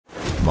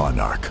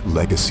Monarch: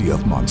 Legacy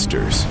of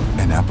Monsters,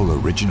 an Apple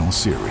original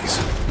series.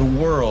 The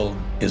world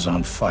is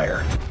on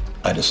fire.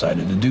 I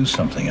decided to do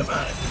something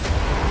about it.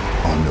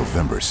 On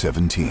November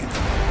 17th.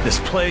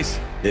 This place,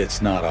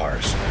 it's not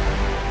ours.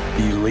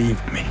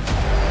 Believe me.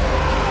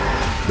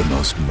 The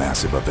most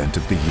massive event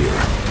of the year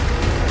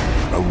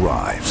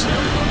arrives.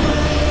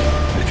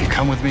 If you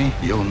come with me,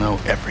 you'll know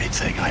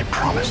everything, I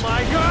promise. Oh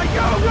my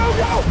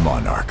God, go!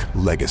 Monarch: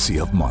 Legacy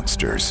of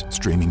Monsters.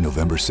 Streaming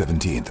November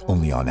 17th,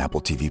 only on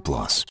Apple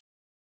TV+.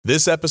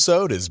 This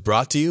episode is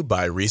brought to you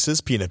by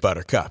Reese's Peanut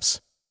Butter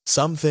Cups.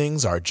 Some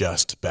things are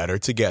just better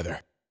together.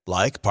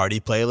 Like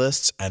party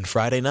playlists and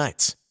Friday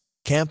nights.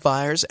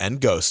 Campfires and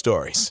ghost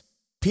stories.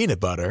 Peanut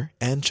butter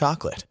and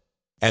chocolate.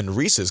 And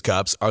Reese's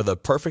Cups are the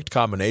perfect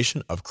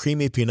combination of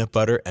creamy peanut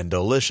butter and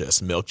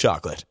delicious milk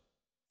chocolate.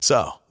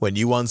 So, when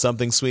you want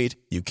something sweet,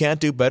 you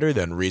can't do better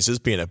than Reese's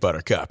Peanut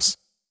Butter Cups.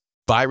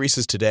 Buy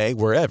Reese's today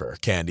wherever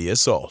candy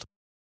is sold.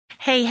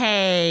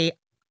 Hey.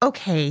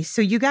 Okay,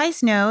 so you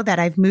guys know that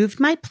I've moved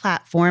my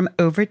platform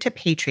over to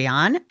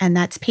Patreon, and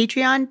that's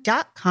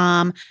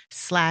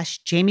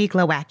patreon.com/Jamie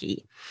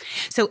Glowacki.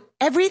 So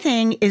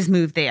everything is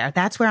moved there.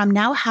 That's where I'm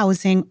now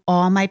housing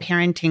all my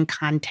parenting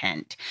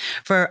content.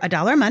 For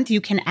 $1 a month,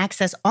 you can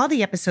access all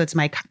the episodes of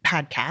my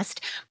podcast,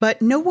 but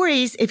no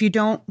worries if you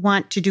don't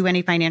want to do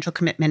any financial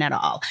commitment at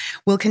all.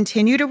 We'll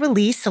continue to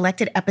release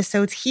selected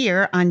episodes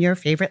here on your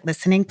favorite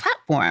listening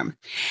platform.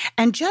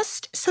 And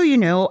just so you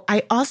know,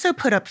 I also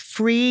put up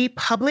free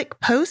public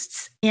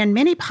posts and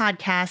mini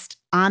podcasts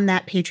on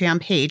that Patreon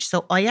page.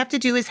 So all you have to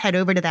do is head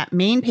over to that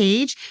main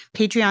page,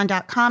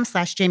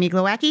 patreon.com/Jamie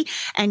Glowacki,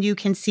 and you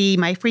can see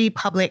my free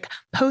public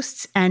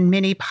posts and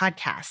mini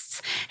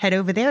podcasts. Head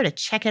over there to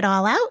check it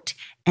all out.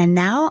 And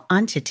now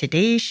on to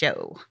today's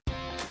show.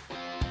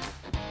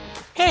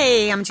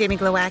 Hey, I'm Jamie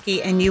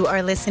Glowacki, and you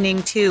are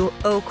listening to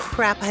Oh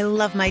Crap, I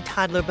Love My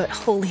Toddler, but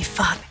Holy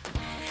Fuck.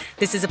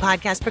 This is a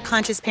podcast for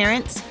conscious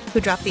parents who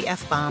drop the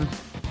F-bomb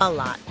a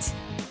lot.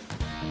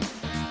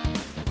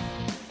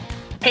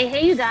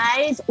 Hey, you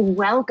guys,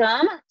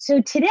 welcome.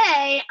 So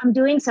today I'm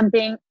doing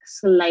something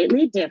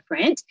slightly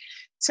different.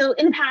 So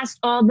in the past,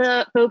 all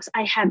the folks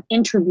I have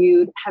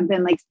interviewed have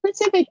been like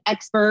specific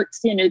experts,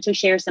 to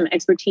share some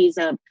expertise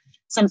of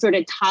some sort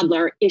of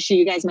toddler issue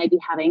you guys might be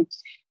having.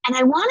 And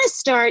I want to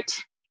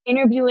start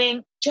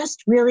interviewing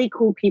just really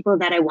cool people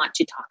that I want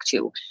to talk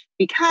to,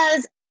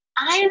 because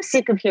I am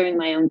sick of hearing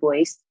my own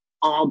voice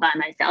all by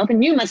myself.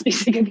 And you must be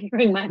sick of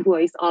hearing my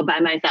voice all by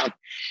myself.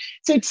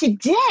 So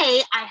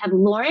today I have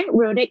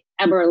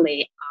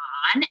Robych-Eberle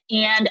on,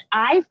 and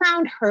I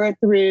found her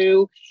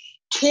through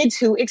Kids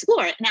Who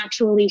Explore. And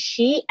actually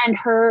she and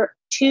her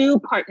two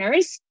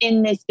partners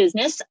in this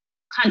business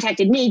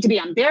contacted me to be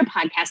on their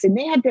podcast, and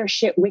they had their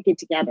shit wicked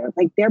together.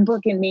 Like, they're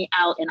booking me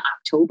out in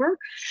October.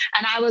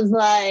 And I was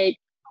like,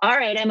 all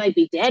right, I might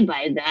be dead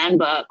by then,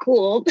 but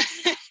cool.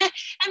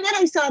 And then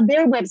I saw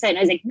their website and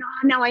I was like,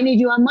 no, I need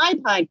you on my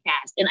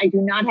podcast. And I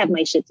do not have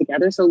my shit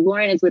together. So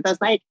Lauren is with us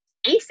like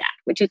ASAP,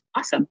 which is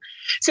awesome.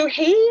 So,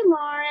 hey,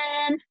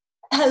 Lauren.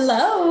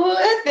 Hello.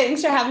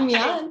 Thanks for having me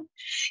on.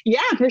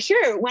 Yeah, for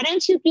sure. Why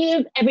don't you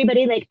give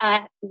everybody like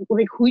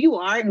who you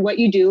are and what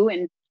you do,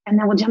 and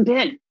then we'll jump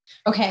in.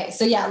 Okay.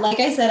 So yeah, like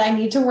I said, I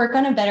need to work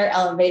on a better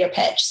elevator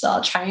pitch. So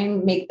I'll try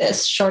and make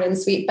this short and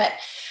sweet, but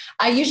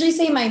I usually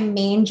say my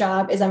main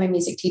job is I'm a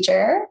music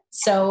teacher.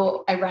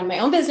 So I run my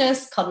own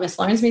business called Miss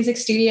Lauren's Music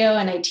Studio,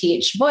 and I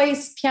teach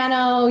voice,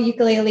 piano,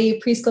 ukulele,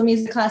 preschool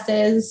music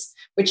classes,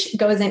 which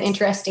goes in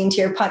interesting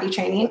to your potty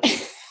training.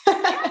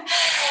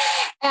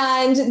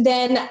 And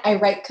then I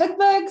write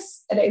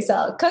cookbooks and I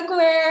sell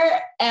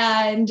cookware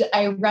and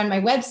I run my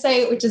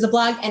website, which is a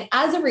blog. And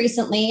as of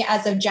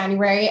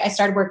January, I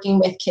started working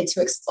with Kids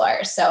Who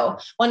Explore. So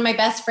one of my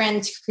best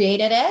friends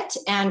created it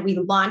and we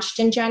launched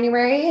in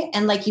January.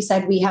 And like you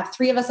said, we have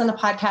 3 of us on the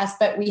podcast,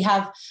 but we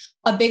have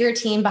a bigger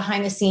team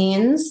behind the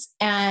scenes,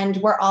 and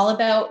we're all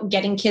about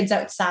getting kids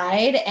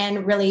outside.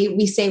 And really,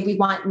 we say we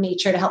want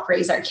nature to help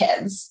raise our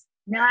kids.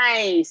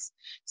 Nice.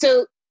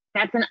 So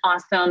that's an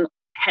awesome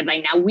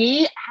headline. Now,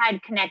 we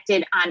had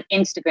connected on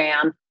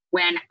Instagram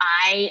when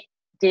I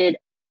did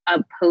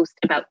a post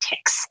about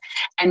ticks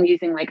and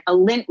using like a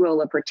lint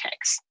roller for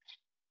ticks.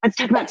 Let's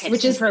talk about ticks,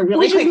 which is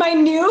my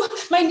new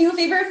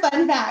favorite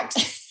fun fact.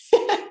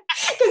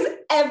 Because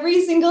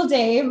every single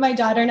day, my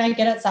daughter and I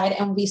get outside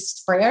and we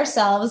spray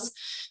ourselves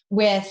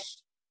with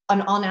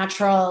an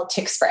all-natural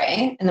tick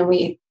spray. And then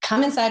we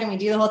come inside and we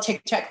do the whole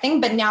tick check thing.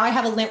 But now I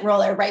have a lint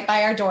roller right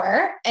by our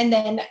door. And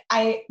then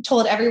I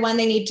told everyone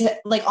they need to,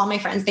 like all my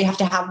friends, they have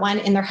to have one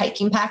in their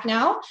hiking pack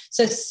now.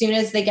 So as soon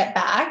as they get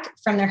back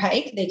from their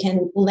hike, they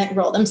can lint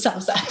roll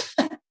themselves up.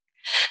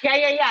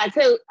 Yeah.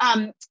 So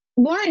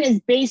Lauren is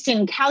based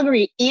in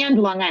Calgary and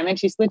Long Island.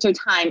 She splits her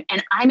time,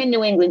 and I'm in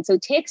New England. So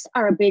ticks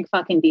are a big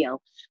fucking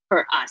deal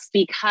for us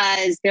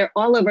because they're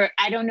all over.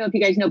 I don't know if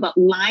you guys know, but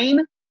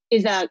Lyme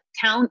is a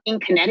town in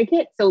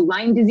Connecticut. So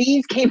Lyme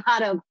disease came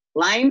out of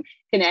Lyme,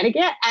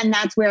 Connecticut, and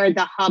that's where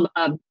the hub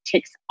of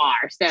ticks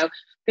are. So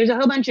there's a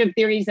whole bunch of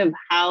theories of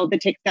how the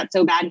ticks got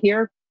so bad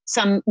here.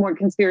 some more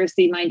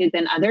conspiracy minded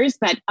than others,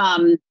 but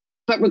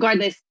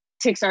regardless,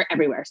 ticks are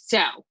everywhere.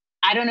 So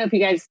I don't know if you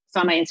guys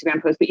saw my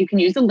Instagram post, but you can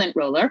use the lint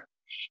roller.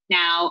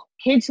 Now,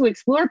 Kids Who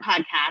Explore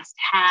podcast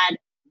had,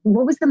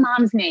 what was the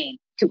mom's name?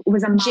 It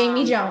was a mom.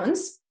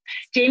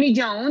 Jamie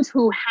Jones,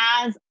 who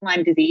has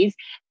Lyme disease,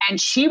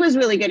 and she was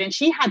really good. And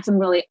she had some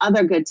really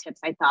other good tips.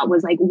 I thought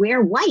was like,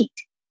 wear white.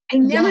 I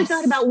never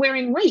thought about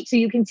wearing white so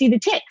you can see the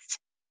ticks.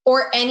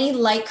 Or any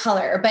light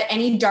color, but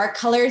any dark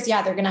colors,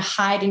 they're going to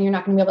hide and you're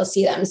not going to be able to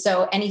see them.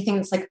 So anything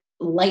that's like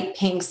light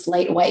pinks,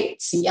 light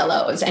whites,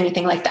 yellows,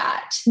 anything like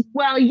that.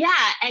 Well, yeah.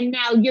 And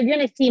now you're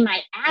going to see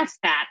my ass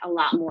fat a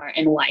lot more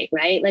in white,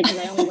 right? Like,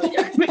 I only look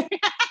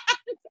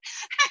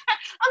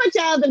I'm a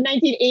child of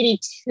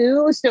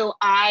 1982, so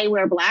I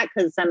wear black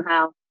because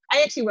somehow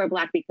I actually wear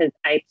black because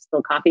I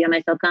spill coffee on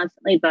myself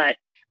constantly, but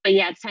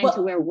yeah, it's time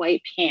to wear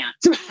white pants.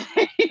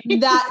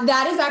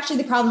 that is actually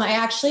the problem. I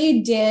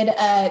actually did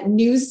a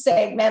news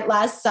segment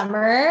last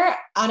summer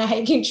on a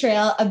hiking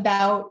trail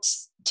about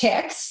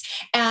ticks,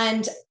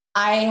 and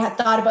I had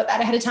thought about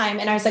that ahead of time.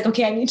 And I was like,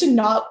 okay, I need to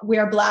not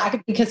wear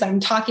black because I'm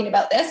talking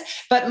about this.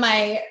 But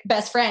my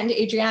best friend,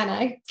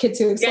 Adriana, Kids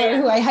Who Explore,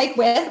 who I hike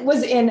with,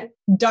 was in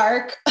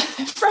dark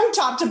from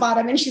top to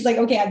bottom. And she's like,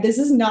 okay, this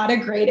is not a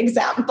great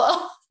example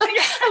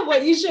of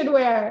what you should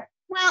wear.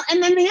 Well,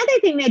 and then the other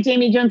thing that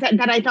Jamie Jones said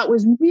that I thought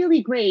was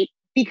really great,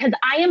 because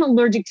I am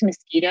allergic to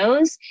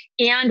mosquitoes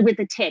and with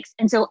the ticks.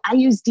 And so I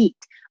use DEET.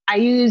 I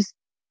use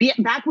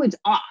backwoods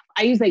off.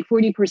 I use like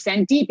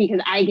 40% DEET because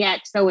I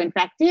get so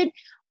infected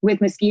with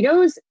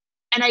mosquitoes.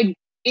 And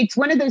it's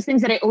one of those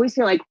things that I always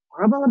feel like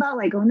horrible about.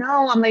 Like, oh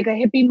no, I'm like a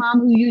hippie mom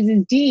who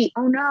uses DEET.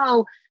 Oh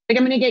no, like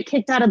I'm going to get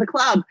kicked out of the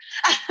club.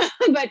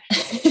 but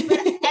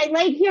I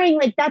like hearing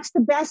like, that's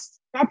the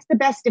best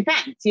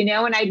defense, you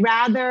know? And I'd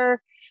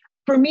rather,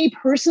 for me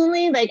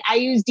personally, like I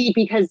use DEET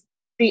because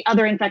the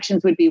other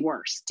infections would be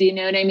worse. Do you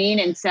know what I mean?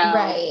 And so,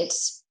 right.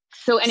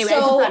 So anyway, I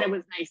just thought it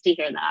was nice to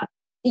hear that.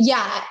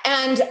 Yeah.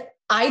 And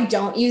I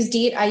don't use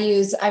DEET.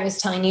 I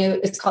was telling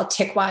you, it's called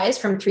Tickwise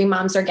from Three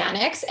Moms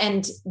Organics,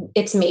 and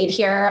it's made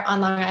here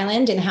on Long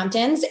Island in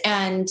Hamptons.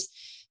 And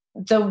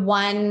they're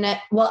going to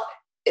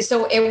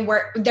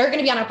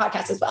be on our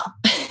podcast as well.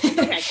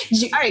 Okay.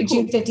 All right,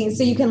 cool. June 15th.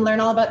 So you can learn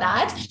all about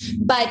that,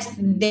 but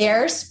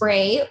their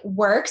spray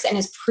works and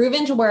is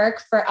proven to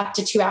work for up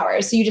to 2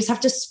 hours. So you just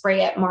have to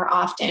spray it more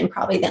often,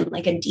 probably than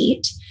like a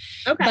DEET.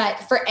 Okay. But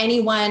for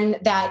anyone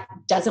that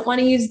doesn't want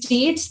to use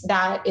DEET,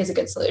 that is a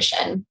good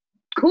solution.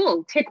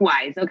 Cool.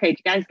 Tickwise. Okay. Do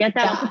you guys get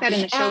that? Yeah. I'll put that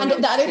in the show notes.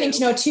 And the other thing to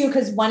know too,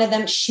 because one of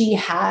them, she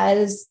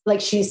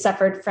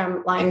suffered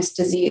from Lyme's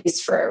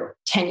disease for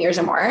 10 years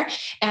or more,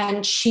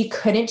 and she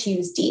couldn't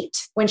use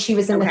DEET when she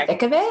was in the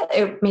thick of it.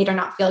 It made her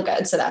not feel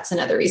good. So that's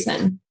another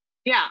reason.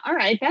 Yeah. All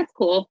right. That's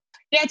cool.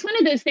 Yeah. It's one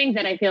of those things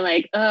that I feel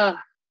like,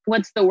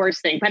 what's the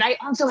worst thing? But I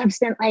also have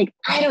spent like,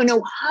 I don't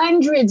know,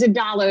 hundreds of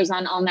dollars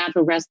on all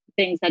natural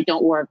things that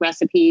don't work,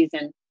 recipes.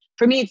 And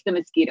for me, it's the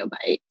mosquito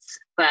bites,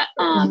 but,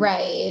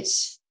 right.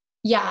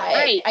 Yeah.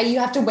 Right. You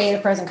have to weigh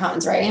the pros and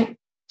cons, right?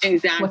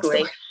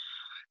 Exactly.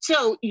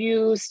 So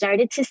you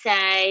started to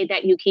say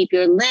that you keep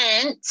your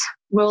lint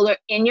roller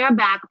in your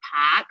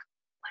backpack.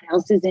 What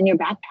else is in your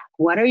backpack?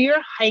 What are your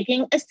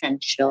hiking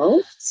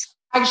essentials?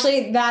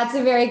 Actually, that's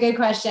a very good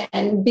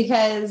question,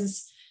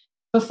 because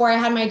before I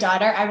had my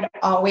daughter, I would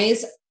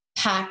always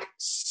pack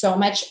so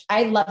much.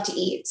 I love to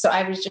eat. So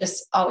I was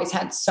just always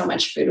had so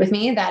much food with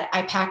me that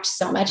I packed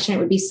so much and it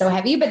would be so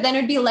heavy, but then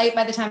it would be light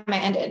by the time I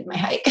ended my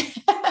hike.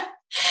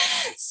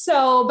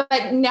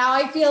 But now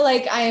I feel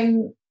like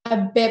I'm a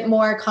bit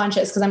more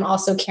conscious because I'm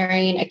also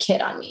carrying a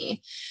kid on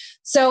me.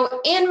 So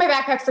in my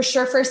backpack, for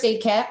sure, first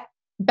aid kit.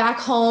 Back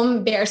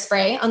home, bear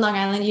spray. On Long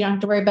Island, you don't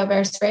have to worry about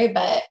bear spray,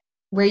 but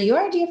where you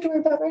are, do you have to worry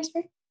about bear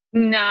spray?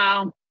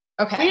 No.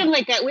 Okay. We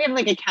have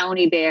like a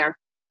county bear.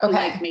 Okay.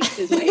 Who like makes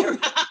his way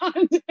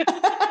around.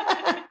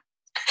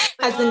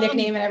 Has the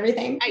nickname and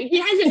everything. He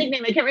has a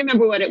nickname. I can't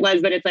remember what it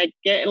was, but it's like,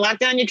 lock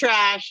down your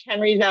trash.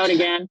 Henry's out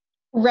again.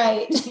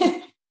 Right.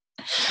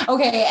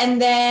 Okay. And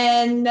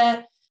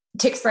then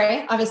tick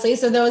spray, obviously.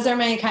 So those are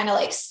my kind of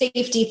like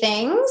safety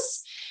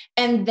things.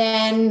 And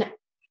then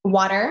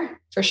water,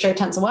 for sure.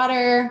 Tons of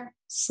water,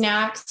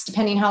 snacks,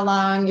 depending how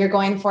long you're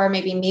going for,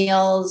 maybe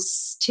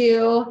meals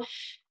too,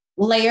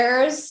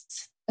 layers,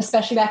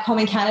 especially back home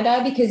in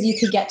Canada, because you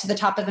could get to the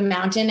top of the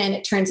mountain and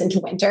it turns into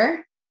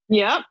winter.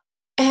 Yep.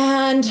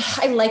 And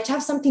I like to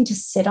have something to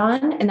sit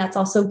on. And that's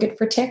also good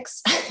for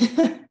ticks,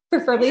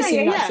 preferably so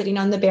you're not sitting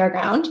on the bare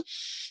ground.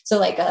 So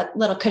like a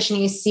little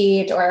cushiony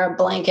seat or a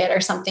blanket or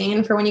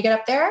something for when you get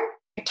up there.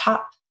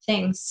 Top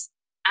things.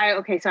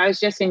 So I was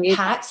just in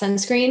Utah. Hat,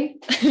 sunscreen.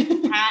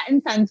 Hat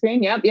and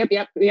sunscreen. Yep.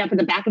 For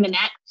the back of the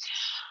neck.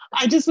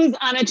 I just was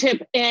on a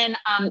trip in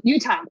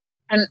Utah,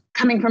 and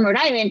coming from Rhode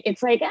Island,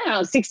 it's like, I don't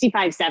know,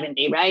 65,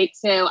 70, right?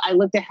 So I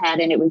looked ahead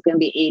and it was going to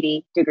be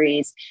 80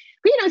 degrees.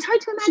 But, it's hard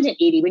to imagine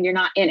 80 when you're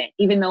not in it,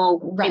 even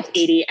though it's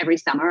 80 every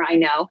summer, I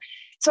know.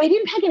 So I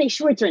didn't pack any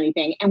shorts or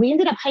anything. And we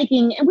ended up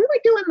hiking and we were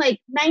doing like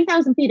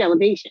 9,000 feet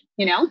elevation,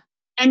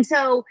 And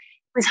so it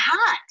was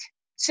hot.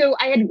 So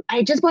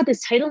I just bought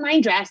this Title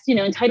IX dress,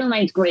 and Title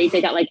IX's great.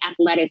 They got like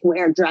athletic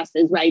wear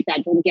dresses, right?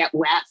 That can get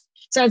wet.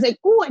 So I was like,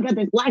 oh, I got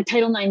this black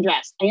Title IX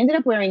dress. I ended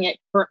up wearing it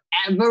for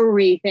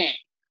everything.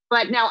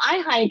 But now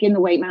I hike in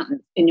the White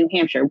Mountains in New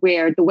Hampshire,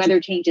 where the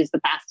weather changes the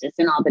fastest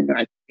in all the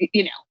north,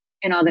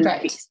 in all the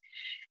Northeast.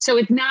 So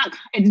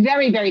it's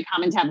very, very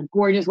common to have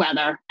gorgeous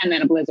weather and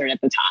then a blizzard at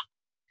the top.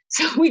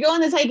 So we go on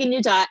this hike in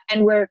Utah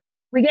and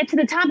we get to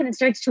the top and it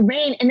starts to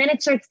rain and then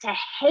it starts to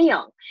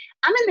hail.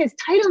 I'm in this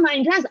Title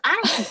IX dress. I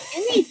don't have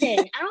anything.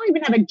 I don't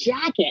even have a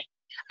jacket.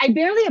 I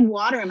barely have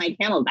water in my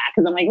Camelback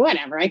because I'm like,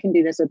 whatever, I can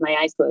do this with my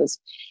eyes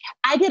closed.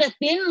 I get a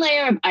thin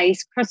layer of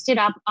ice crusted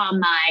up on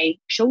my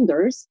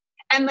shoulders.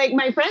 And like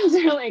my friends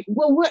are like,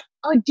 well, what?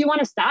 Oh, do you want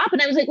to stop?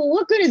 And I was like, well,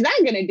 what good is that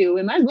going to do?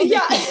 We might as well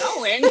just keep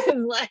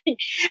going. Like,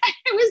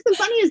 it was the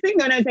funniest thing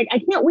though. And I was like, I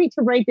can't wait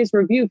to write this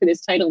review for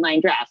this Title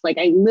IX dress. Like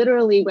I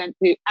literally went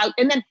out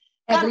and then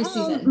every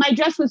season, my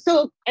dress was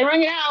soaked. I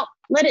wrung it out,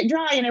 let it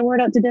dry, and I wore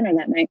it out to dinner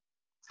that night.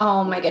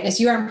 Oh my goodness,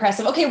 you are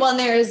impressive. Okay, well, and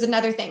there is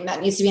another thing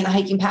that needs to be in the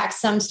hiking pack,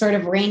 some sort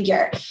of rain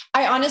gear.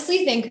 I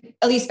honestly think,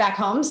 at least back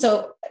home,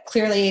 so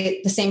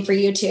clearly the same for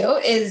you too,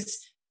 is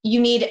you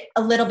need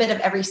a little bit of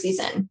every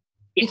season.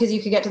 Because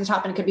you could get to the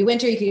top and it could be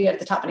winter. You could get to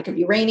the top and it could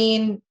be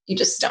raining. You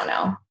just don't know.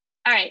 All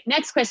right.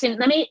 Next question.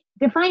 Let me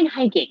define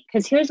hiking.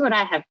 Because here's what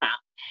I have found.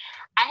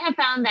 I have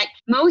found that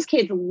most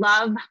kids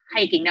love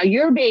hiking. Now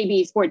your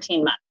baby's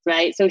 14 months,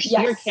 right? So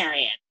you're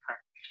carrying her.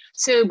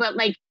 So, but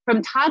like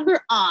from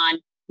toddler on,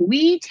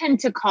 we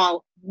tend to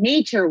call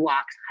nature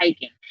walks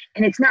hiking.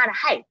 And it's not a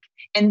hike.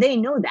 And they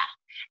know that.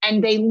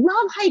 And they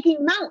love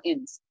hiking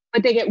mountains,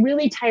 but they get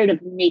really tired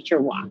of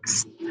nature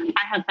walks.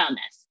 I have found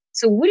this.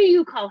 So what do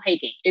you call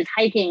hiking? Is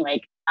hiking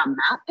like a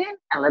mountain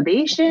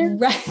elevation?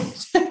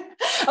 Right.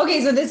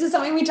 Okay. So this is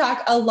something we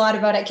talk a lot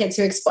about at Kids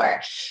Who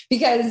Explore,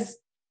 because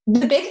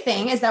the big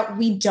thing is that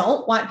we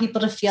don't want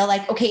people to feel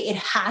like, okay, it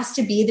has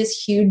to be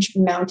this huge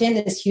mountain,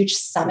 this huge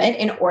summit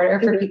in order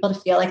for people to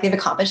feel like they've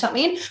accomplished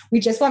something. We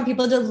just want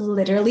people to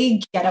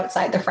literally get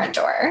outside the front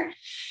door.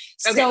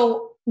 Okay.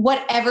 So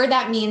whatever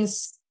that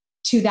means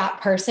to that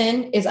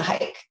person is a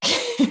hike.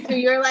 So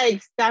you're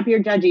like, stop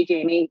your judgy,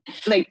 Jamie.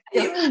 Like,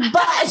 but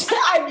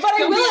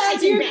I will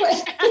answer your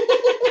question.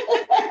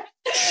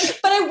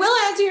 But I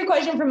will answer your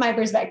question from my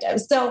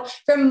perspective. So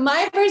from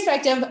my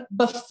perspective,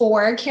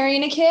 before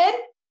carrying a kid,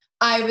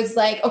 I was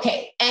like,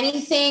 okay,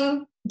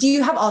 anything. Do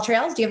you have All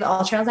Trails? Do you have the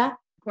All Trails app?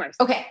 Of course.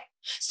 Okay.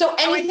 So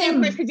anything.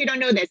 Of course, because you don't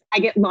know this, I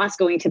get lost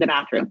going to the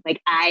bathroom.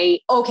 Like I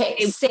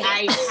have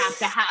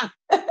to have.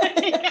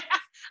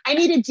 I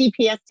need a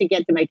GPS to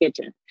get to my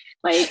kitchen.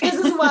 Like this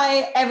is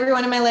why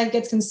everyone in my life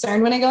gets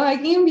concerned when I go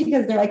hiking,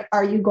 because they're like,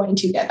 are you going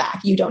to get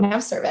back? You don't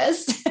have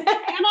service.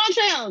 I'm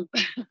on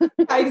trails.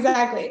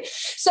 Exactly.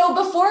 So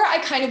before I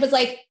kind of was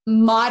like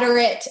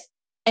moderate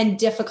and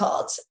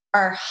difficult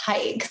are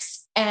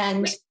hikes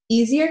and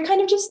easier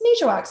kind of just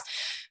nature walks.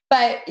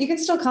 But you can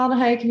still call it a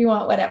hike if you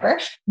want, whatever.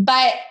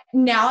 But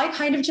now I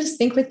kind of just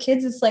think with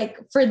kids, it's like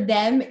for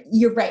them,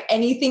 you're right.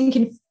 Anything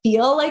can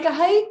feel like a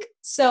hike.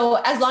 So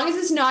as long as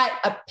it's not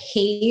a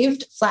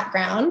paved flat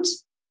ground,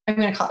 I'm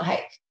going to call it a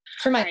hike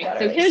for my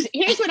daughter. So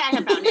here's what I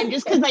have found. And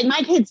just because like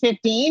my kid's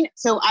 15,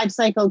 so I've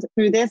cycled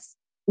through this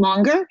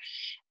longer,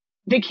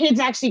 the kids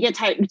actually get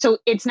tired. So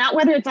it's not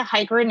whether it's a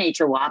hike or a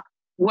nature walk.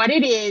 What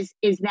it is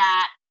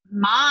that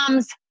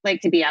moms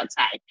like to be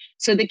outside.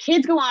 So the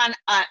kids go on,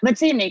 let's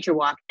say a nature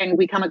walk, and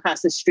we come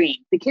across a stream.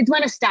 The kids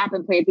want to stop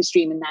and play at the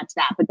stream, and that's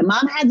that. But the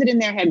mom has it in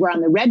their head. We're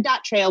on the red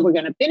dot trail. We're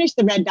going to finish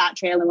the red dot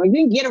trail, and we're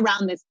going to get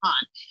around this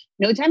pond.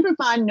 No time for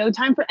fun, no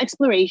time for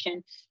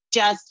exploration.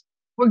 Just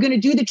we're going to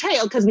do the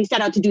trail because we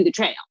set out to do the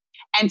trail.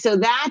 And so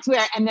that's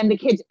where, and then the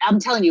kids, I'm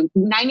telling you,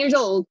 9 years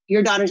old,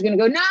 your daughter's going to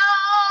go, no,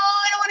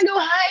 I don't want to go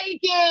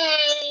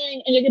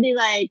hiking. And you're going to be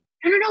like,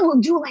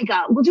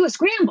 no, we'll do a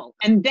scramble.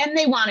 And then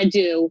they want to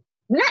do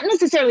not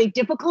necessarily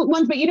difficult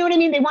ones, but you know what I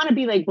mean? They want to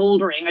be like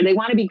bouldering, or they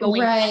want to be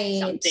going up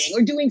something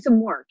or doing some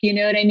work. You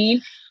know what I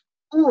mean?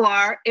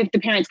 Or if the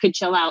parents could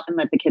chill out and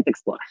let the kids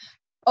explore.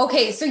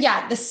 Okay. So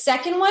yeah, the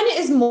second one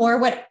is more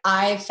what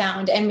I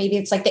found. And maybe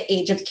it's like the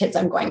age of kids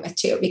I'm going with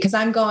too, because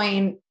I'm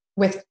going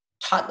with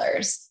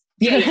toddlers.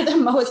 Yeah. The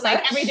most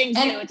like everything's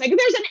new. It's like,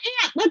 there's an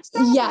ant. Let's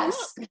go.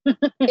 Yes,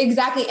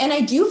 exactly. And I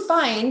do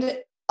find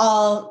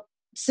I'll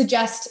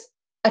suggest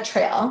a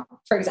trail,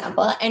 for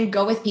example, and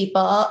go with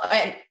people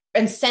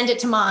and send it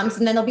to moms.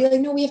 And then they'll be like,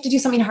 no, we have to do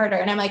something harder.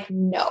 And I'm like,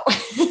 no,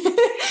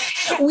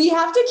 we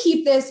have to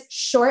keep this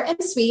short and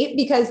sweet,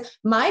 because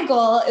my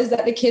goal is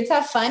that the kids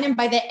have fun. And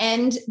by the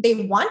end, they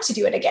want to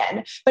do it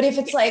again. But if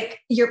it's like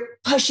you're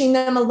pushing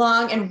them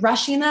along and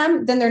rushing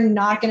them, then they're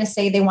not going to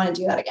say they want to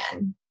do that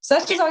again. So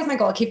that's just always my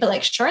goal. Keep it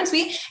like short and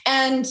sweet.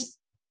 And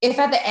if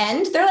at the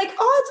end they're like,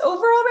 oh, it's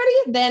over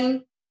already,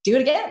 then do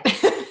it again.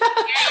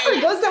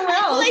 Or go somewhere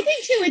else. Well, I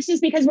think too, it's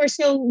just because we're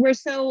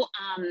so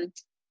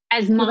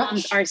as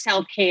moms, our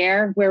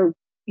self-care, we're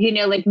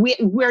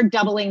we're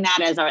doubling that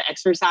as our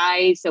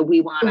exercise. So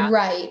we want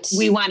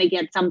to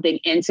get something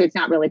in. So it's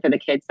not really for the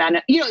kids.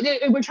 Then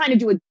we're trying to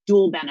do a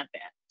dual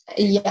benefit.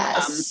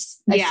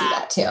 Yes, I see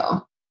that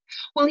too.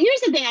 Well,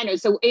 here's the thing I know.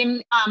 So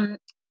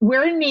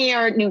we're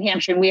near New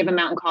Hampshire and we have a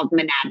mountain called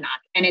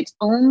Monadnock and it's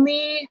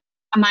only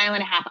a mile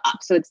and a half up.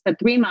 So it's the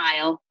 3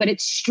 mile, but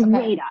it's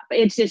straight up.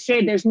 It's just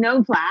straight. There's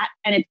no flat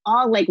and it's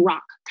all like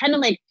rock, kind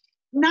of like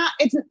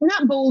it's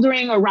not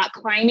bouldering or rock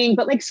climbing,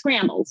 but like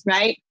scrambles,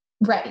 right?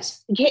 Right.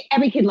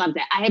 Every kid loves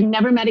it. I have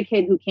never met a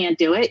kid who can't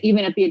do it,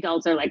 even if the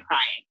adults are like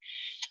crying.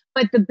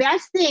 But the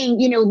best thing,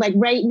 like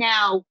right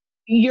now,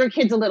 your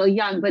kid's a little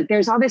young, but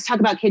there's all this talk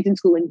about kids in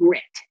school and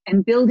grit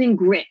and building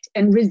grit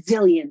and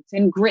resilience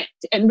and grit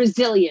and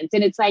resilience.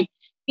 And it's like,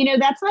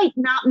 that's like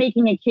not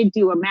making a kid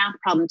do a math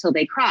problem till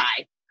they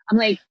cry. I'm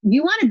like,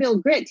 you want to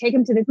build grit, take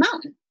them to this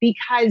mountain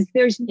because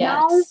there's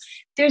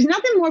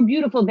nothing more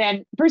beautiful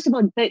than, first of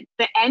all, the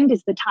end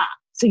is the top.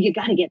 So you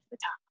got to get to the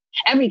top.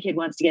 Every kid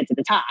wants to get to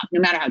the top,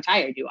 no matter how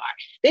tired you are.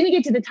 Then you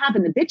get to the top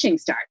and the bitching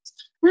starts.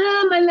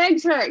 Oh, my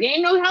legs hurt.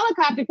 Ain't no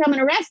helicopter coming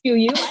to rescue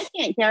you. I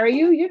can't carry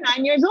you. You're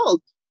 9 years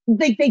old.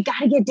 They got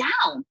to get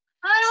down.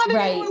 I don't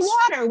have any more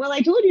water. Well,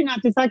 I told you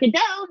not to suck it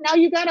down. Now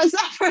you got to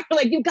suffer.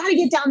 Like, you got to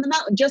get down the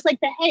mountain, just like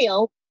the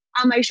hail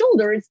on my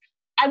shoulders.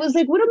 I was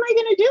like, what am I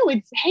going to do?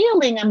 It's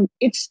hailing.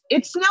 It's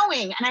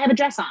snowing and I have a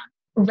dress on.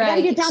 I got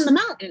to get down the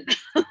mountain.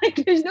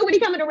 Like, there's nobody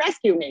coming to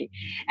rescue me.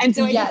 And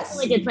so I just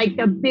feel like it's like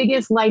the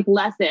biggest life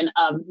lesson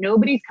of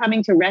nobody's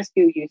coming to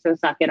rescue you. So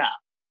suck it up.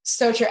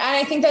 So true. And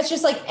I think that's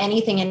just like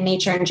anything in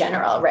nature in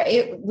general,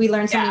 right? We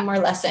learn so many more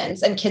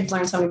lessons and kids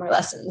learn so many more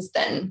lessons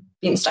than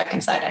being stuck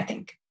inside, I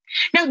think.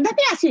 Now, let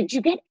me ask you, did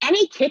you get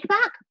any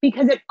kickback?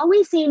 Because it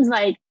always seems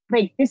like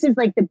this is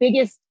like the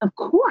biggest, of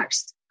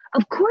course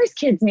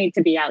kids need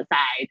to be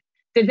outside.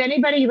 Does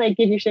anybody like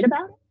give you shit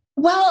about it?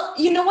 Well,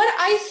 you know what?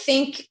 I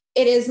think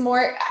it is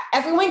more,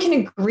 everyone can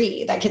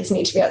agree that kids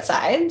need to be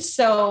outside.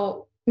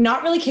 So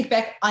not really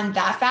kickback on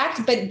that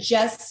fact, but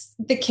just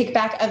the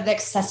kickback of the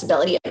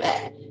accessibility of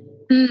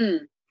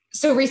it.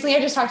 So recently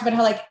I just talked about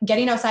how like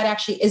getting outside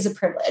actually is a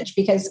privilege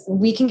because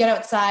we can get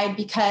outside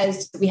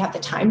because we have the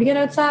time to get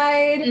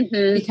outside,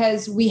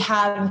 because we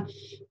have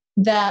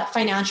the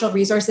financial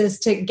resources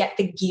to get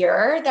the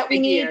gear that we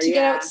need to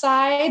get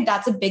outside.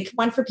 That's a big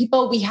one for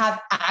people. We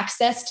have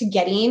access to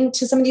getting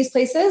to some of these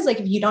places. Like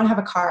if you don't have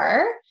a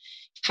car,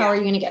 how are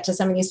you going to get to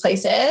some of these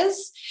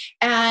places?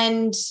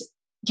 And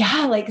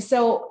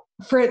so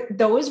for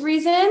those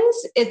reasons,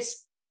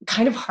 it's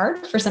kind of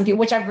hard for some people,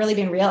 which I've really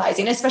been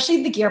realizing,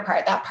 especially the gear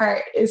part. That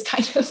part is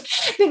kind of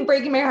been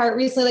breaking my heart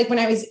recently. Like when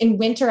I was in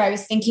winter, I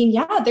was thinking,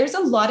 there's a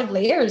lot of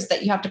layers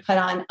that you have to put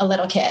on a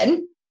little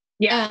kid.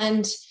 Yeah.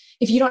 And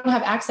if you don't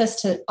have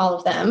access to all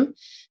of them,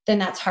 then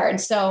that's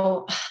hard.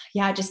 So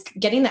just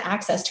getting the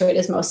access to it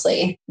is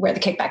mostly where the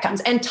kickback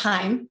comes. And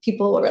time.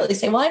 People will really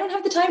say, well, I don't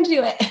have the time to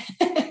do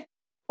it.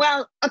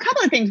 Well, a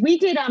couple of things. We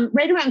did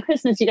right around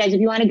Christmas, you guys,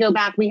 if you want to go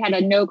back, we had a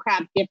no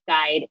crap gift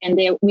guide and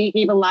we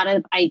gave a lot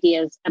of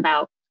ideas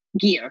about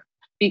gear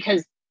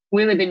because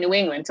we live in New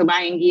England. So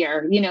buying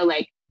gear,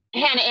 like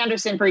Hannah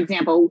Anderson, for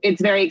example,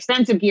 it's very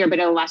expensive gear, but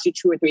it'll last you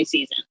 2 or 3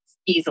 seasons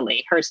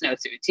easily. Her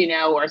snowsuits,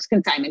 or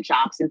consignment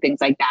shops and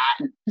things like that.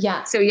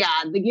 And so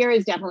the gear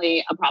is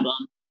definitely a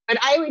problem. But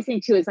I always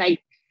think too, is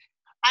like,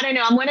 I don't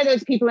know, I'm one of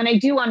those people and I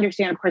do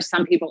understand, of course,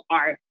 some people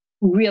are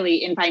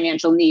really in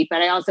financial need,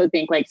 but I also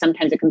think like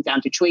sometimes it comes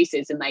down to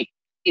choices and like,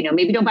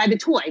 maybe don't buy the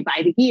toy,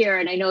 buy the gear.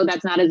 And I know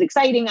that's not as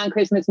exciting on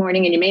Christmas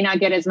morning and you may not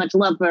get as much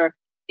love for,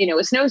 a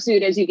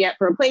snowsuit as you get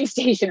for a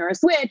PlayStation or a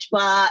Switch,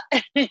 but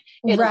it'll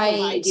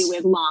provide you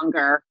with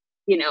longer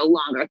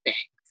things.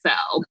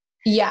 So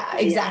yeah,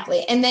 exactly.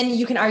 Yeah. And then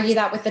you can argue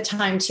that with the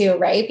time too,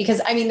 right? Because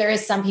I mean, there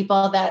is some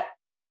people that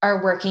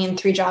are working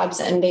 3 jobs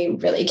and they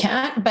really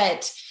can't,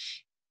 but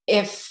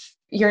if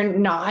you're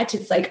not,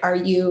 it's like, are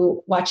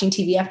you watching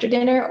TV after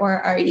dinner or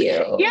are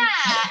you? Yeah.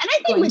 And I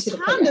think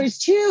with toddlers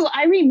too,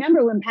 I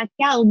remember when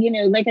Pascal,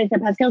 like I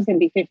said, Pascal's going to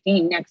be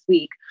 15 next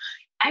week.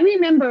 I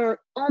remember,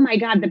 oh my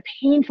God, the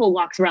painful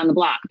walks around the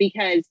block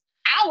because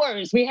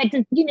hours we had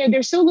to,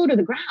 they're so low to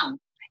the ground.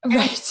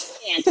 Right.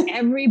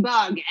 Every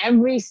bug,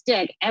 every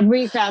stick,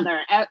 every feather,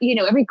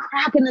 every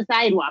crack in the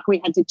sidewalk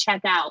we had to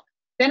check out.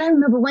 Then I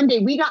remember one day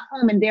we got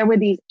home and there were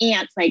these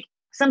ants, like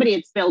somebody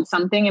had spilled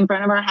something in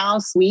front of our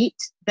house, sweet.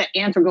 The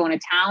ants were going to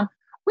town.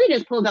 We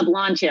just pulled up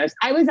lawn chairs.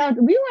 We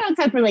were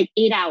outside for like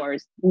 8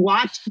 hours.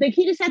 The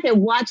kid just sat there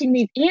watching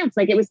these ants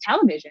like it was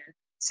television.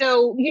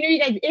 So, you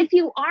guys, if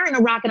you are in a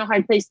rock and a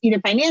hard place, either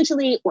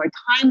financially or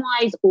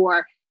time-wise,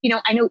 or,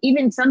 I know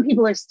even some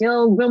people are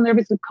still real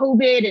nervous with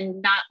COVID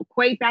and not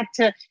quite back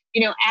to,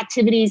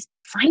 activities,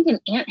 find an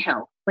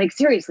anthill. Like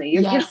seriously,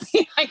 you're going to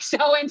be like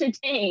so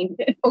entertained.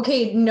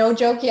 Okay, no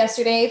joke.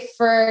 Yesterday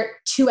for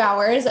 2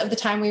 hours of the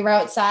time we were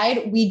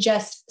outside, we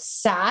just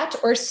sat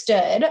or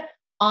stood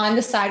on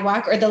the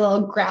sidewalk or the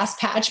little grass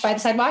patch by the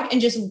sidewalk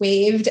and just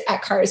waved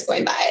at cars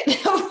going by.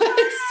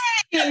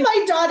 That was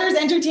my daughter's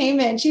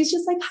entertainment. She's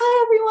just like,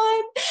 hi,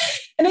 everyone.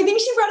 And I think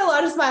she brought a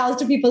lot of smiles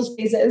to people's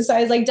faces. So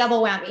I was like,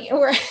 double whammy.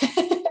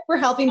 We're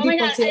helping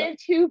people too. I have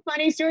 2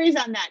 funny stories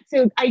on that.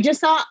 So I just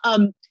saw,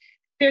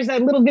 there's a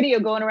little video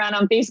going around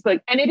on Facebook,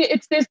 and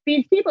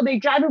these people, they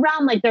drive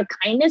around like they're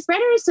kindness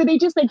spreaders. So they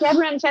just like drive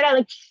around and shout out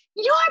like,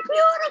 "You're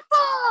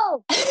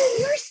beautiful.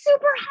 You're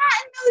super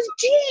hot in those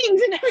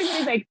jeans." And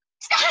everybody's like,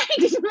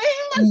 "Thanks,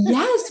 man."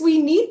 Yes,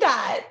 we need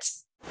that.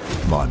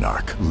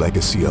 Monarch,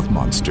 Legacy of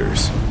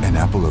Monsters, an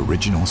Apple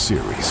original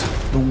series.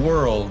 The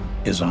world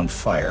is on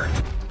fire.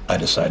 I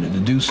decided to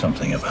do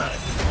something about it.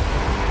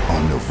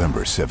 On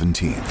November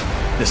 17th.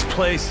 This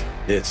place,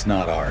 it's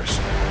not ours.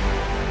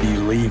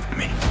 Believe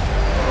me.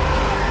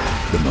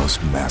 The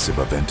most massive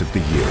event of the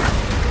year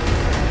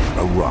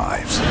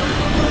arrives.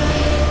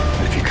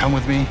 If you come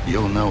with me,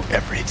 you'll know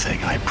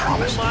everything, I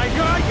promise. Oh my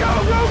God,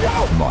 go, go,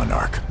 go!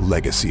 Monarch,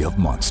 Legacy of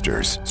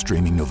Monsters.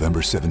 Streaming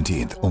November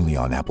 17th, only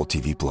on Apple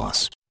TV+.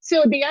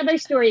 So the other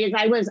story is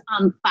I was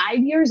 5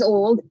 years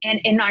old, and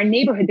in our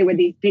neighborhood, there were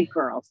these big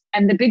girls,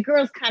 and the big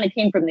girls kind of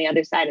came from the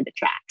other side of the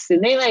tracks,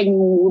 and they like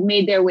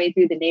made their way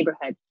through the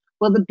neighborhood.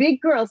 Well, the big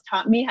girls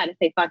taught me how to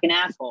say fucking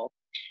asshole.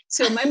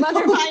 So my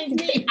mother finds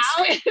me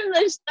out in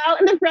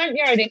the front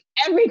yard, and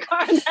every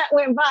car that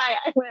went by,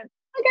 I went,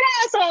 fucking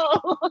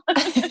asshole.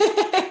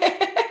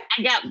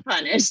 I got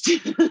punished.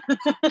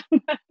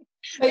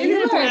 But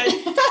you learned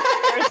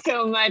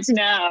so much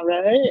now,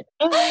 right?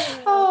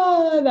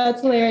 Oh,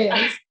 that's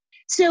hilarious.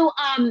 So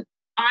on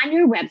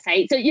your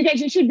website, so you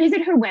guys, you should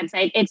visit her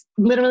website. It's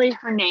literally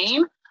her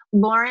name,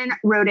 Lauren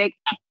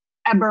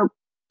Robych-Eberle.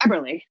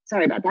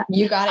 Sorry about that.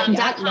 You got it.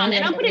 .com.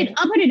 And I'll put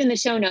it in the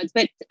show notes,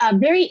 but a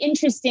very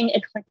interesting,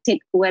 eclectic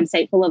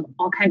website full of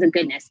all kinds of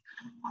goodness.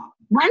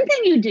 One thing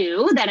you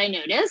do that I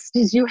noticed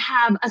is you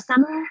have a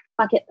summer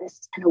bucket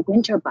list and a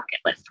winter bucket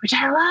list, which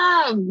I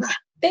love.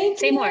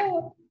 Thank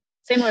you.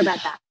 Say more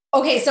about that.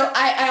 Okay, so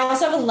I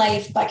also have a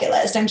life bucket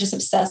list. I'm just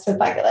obsessed with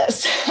bucket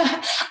lists.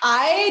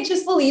 I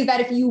just believe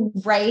that if you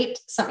write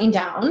something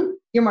down,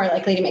 you're more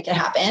likely to make it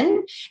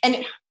happen.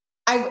 And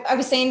I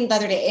was saying the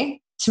other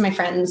day to my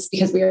friends,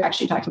 because we were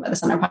actually talking about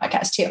this on our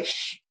podcast too.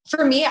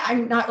 For me,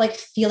 I'm not like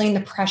feeling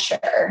the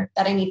pressure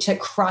that I need to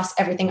cross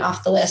everything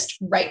off the list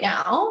right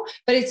now,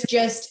 but it's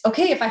just,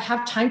 okay, if I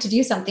have time to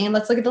do something,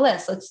 let's look at the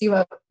list. Let's see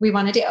what we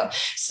want to do.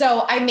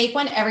 So I make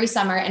one every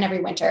summer and every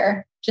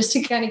winter just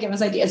to kind of give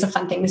us ideas of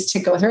fun things to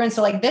go through. And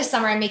so like this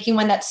summer, I'm making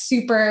one that's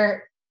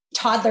super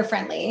toddler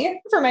friendly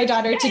for my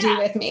daughter to do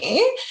with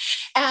me.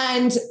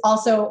 And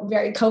also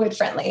very COVID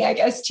friendly, I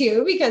guess,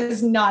 too,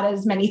 because not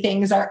as many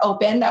things are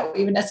open that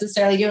we would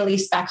necessarily do, at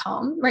least back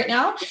home right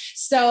now.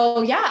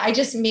 So yeah, I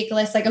just make a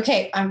list like,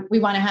 okay, we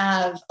want to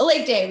have a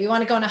lake day. We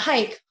want to go on a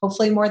hike,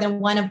 hopefully more than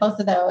one of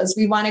both of those.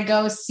 We want to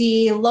go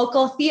see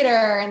local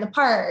theater in the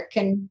park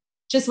and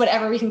just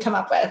whatever we can come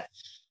up with.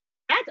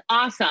 That's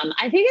awesome.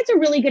 I think it's a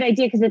really good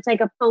idea because it's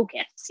like a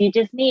focus. You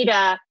just need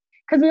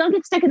because we all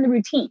get stuck in the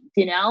routines,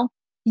 you know?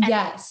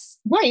 Yes.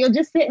 Well, you'll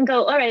just sit and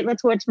go, all right,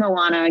 let's watch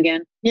Moana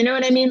again. You know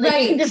what I mean? Like,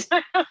 right. You can just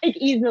like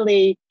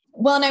easily.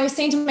 Well, and I was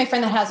saying to my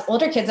friend that has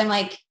older kids, I'm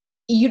like,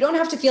 you don't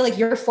have to feel like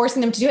you're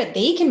forcing them to do it.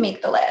 They can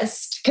make the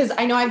list. Because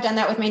I know I've done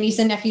that with my niece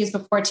and nephews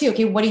before too.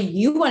 Okay, what do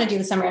you want to do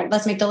this summer?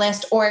 Let's make the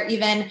list. Or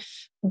even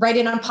write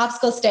it on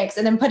popsicle sticks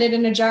and then put it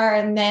in a jar.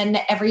 And then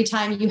every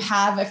time you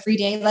have a free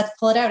day, let's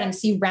pull it out and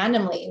see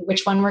randomly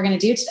which one we're going to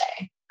do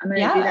today. I'm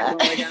going to do that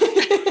when we're done.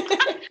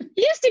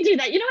 You used to do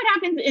that. You know what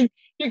happens is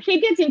your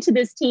kid gets into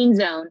this teen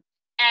zone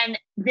and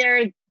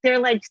they're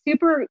like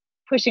super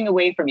pushing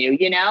away from you,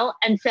 you know?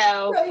 And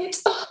so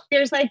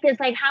there's like this,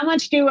 like, how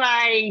much do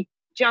I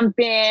jump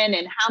in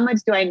and how much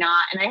do I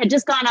not? And I had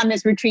just gone on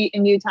this retreat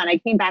in Utah and I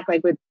came back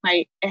like with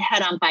my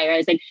head on fire. I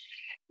was like,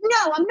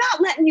 no, I'm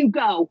not letting you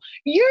go.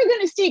 You're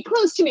going to stay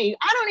close to me.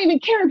 I don't even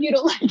care if you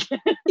don't like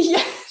it.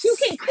 Yes. You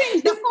can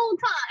cringe the whole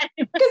time.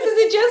 Because is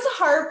it just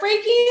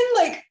heartbreaking?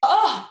 Like,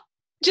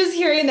 just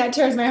hearing that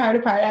tears my heart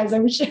apart, as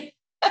I'm sure.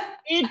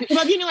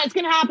 Well, you know, it's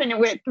going to happen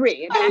with 3.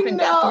 It happens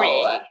at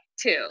 3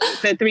 too.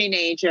 The 3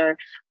 nature.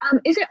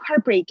 Is it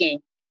heartbreaking?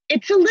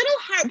 It's a little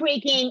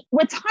heartbreaking.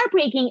 What's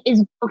heartbreaking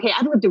is, okay,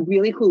 I've lived a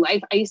really cool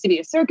life. I used to be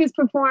a circus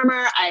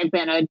performer. I've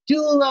been a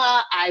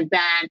doula. I've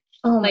been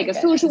a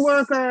social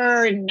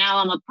worker. And now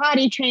I'm a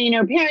potty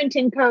trainer,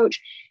 parenting coach.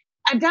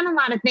 I've done a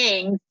lot of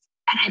things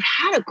and I've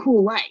had a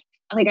cool life.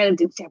 Like I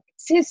lived in San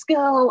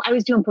Francisco. I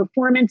was doing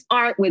performance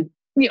art with,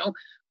 you know,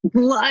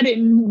 blood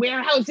in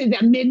warehouses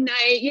at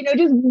midnight, you know,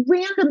 just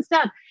random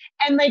stuff.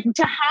 And like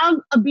to have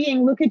a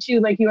being look at you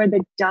like you are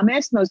the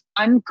dumbest, most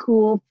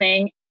uncool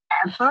thing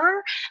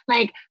ever.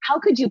 Like, how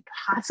could you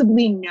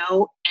possibly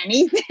know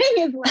anything?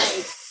 Is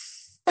like,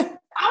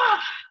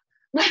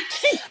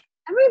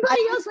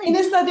 everybody else like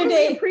this other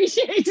day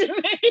appreciates me.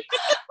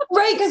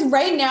 Right, because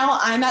right now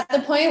I'm at the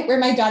point where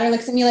my daughter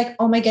looks at me like,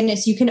 oh my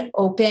goodness, you can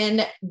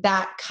open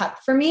that cup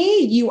for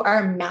me. You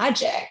are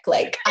magic.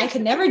 Like I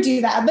could never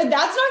do that, but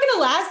that's not going to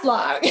last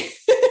long.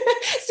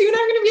 Soon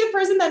I'm going to be the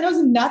person that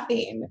knows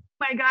nothing.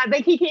 My God,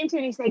 like he came to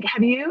me and he's like,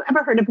 have you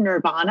ever heard of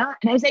Nirvana?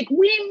 And I was like,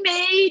 we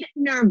made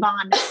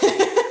Nirvana.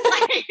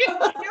 Like,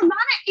 Nirvana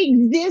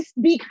exists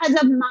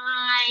because of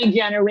my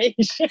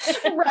generation.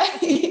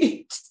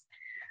 Right.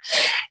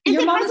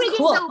 Your mom is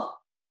cool. So,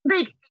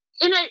 like,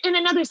 in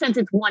another sense,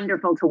 it's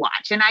wonderful to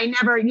watch. And I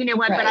never, you know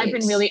what, but I've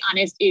been Right. really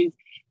honest, is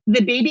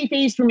the baby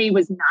phase for me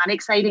was not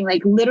exciting.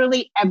 Like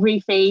literally every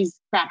phase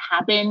that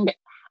happened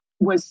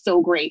was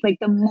so great. Like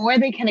the more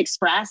they can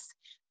express,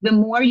 the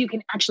more you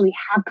can actually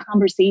have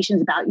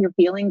conversations about your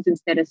feelings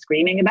instead of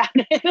screaming about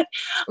it.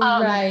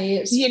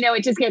 Right. You know,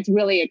 it just gets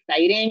really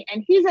exciting.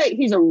 And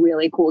he's a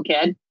really cool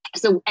kid.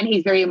 So, and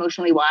he's very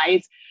emotionally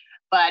wise,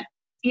 but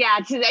yeah,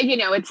 you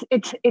know,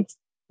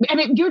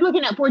 and you're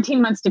looking at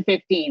 14 months to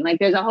 15. Like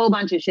there's a whole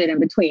bunch of shit in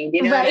between,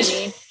 you know what I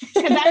mean?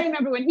 Because I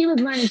remember when he was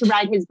learning to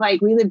ride his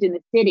bike, we lived in the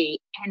city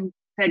and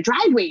the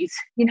driveways,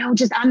 you know,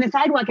 just on the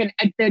sidewalk and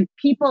the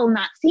people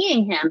not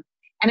seeing him.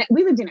 And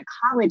we lived in a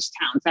college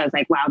town. So I was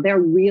like, wow, they're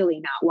really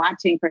not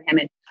watching for him.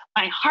 And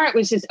my heart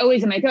was just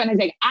always in my throat. And I was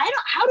like,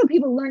 how do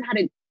people learn how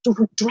to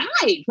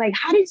drive? Like,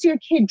 how does your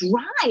kid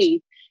drive?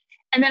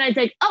 And then I was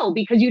like, oh,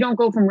 because you don't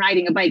go from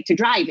riding a bike to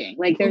driving.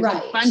 Like there's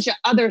a bunch of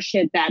other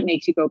shit that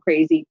makes you go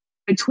crazy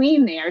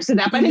between there. So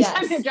that by the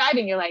time you're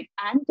driving, you're like,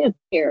 I'm just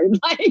scared.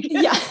 Like,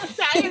 I'm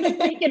tired of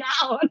freaking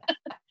out.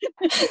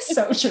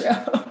 So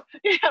true.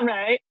 Yeah,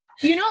 right.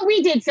 You know what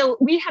we did? So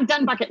we have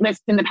done bucket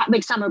lists in the past,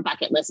 like summer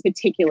bucket lists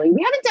particularly.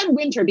 We haven't done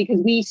winter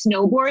because we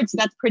snowboard. So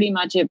that's pretty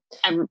much if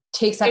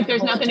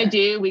there's nothing to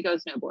do, we go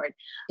snowboard.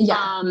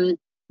 Yeah.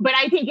 But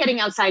I think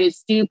getting outside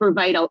is super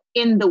vital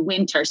in the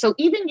winter. So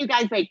even you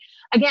guys, like,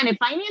 again, if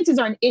finances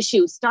are an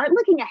issue, start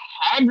looking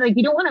ahead. Like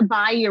you don't want to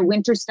buy your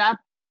winter stuff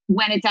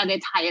when it's at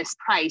its highest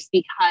price,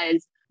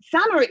 because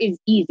summer is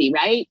easy,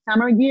 right?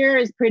 Summer gear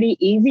is pretty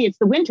easy. It's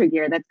the winter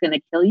gear that's going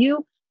to kill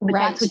you. But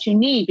that's what you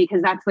need,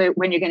 because that's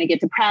when you're going to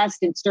get depressed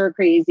and stir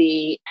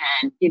crazy.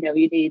 And, you know,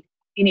 you need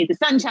the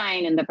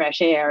sunshine and the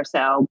fresh air.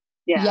 So,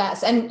 yeah.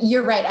 Yes. And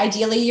you're right.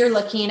 Ideally, you're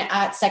looking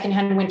at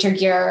secondhand winter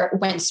gear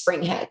when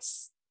spring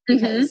hits,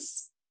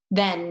 because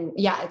then,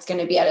 it's going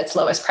to be at its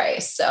lowest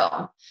price.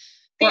 So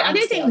the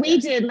other thing we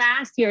did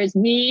last year is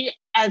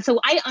so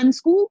I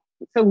unschool.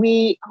 So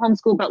we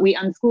homeschool, but we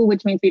unschool,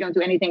 which means we don't do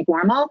anything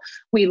formal.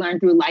 We learn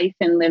through life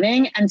and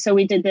living. And so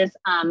we did this,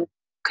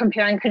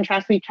 compare and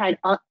contrast. We tried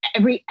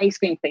every ice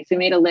cream place. We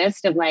made a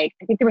list of I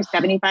think there were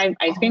 75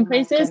 ice cream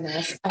places.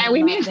 And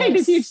we made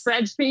this huge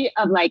spreadsheet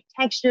of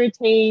texture,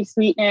 taste,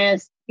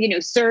 sweetness,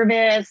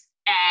 service,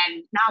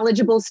 and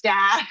knowledgeable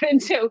staff.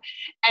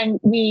 And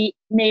we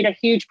made a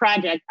huge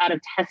project out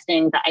of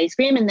testing the ice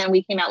cream. And then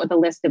we came out with a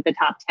list of the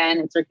top 10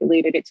 and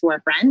circulated it to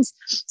our friends.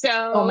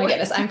 So, oh my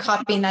goodness, I'm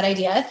copying that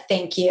idea.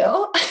 Thank you.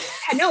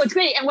 No, it's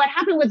great. And what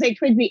happened was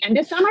towards the end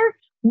of summer,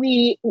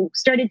 we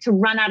started to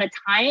run out of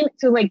time.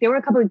 So there were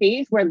a couple of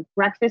days where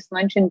breakfast,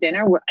 lunch, and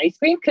dinner were ice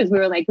cream, because we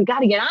were like, we got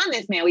to get on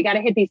this, man. We got to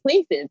hit these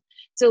places.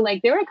 So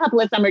there were a couple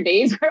of summer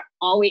days where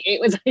all we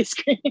ate was ice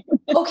cream.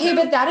 Okay,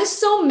 but that is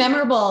so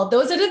memorable.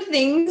 Those are the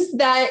things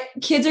that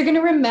kids are going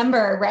to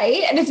remember,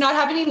 right? And it's not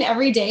happening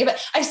every day.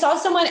 But I saw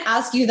someone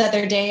ask you the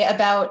other day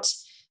about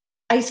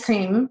ice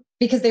cream,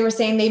 because they were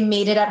saying they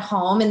made it at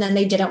home and then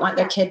they didn't want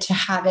their kid to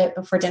have it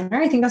before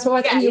dinner. I think that's what it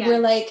was. Yeah, and you were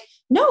like,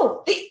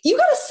 no, you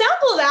got to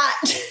sample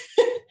that.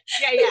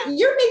 Yeah.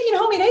 You're making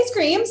homemade ice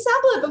cream,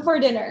 sample it before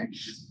dinner.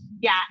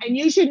 Yeah. And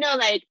you should know,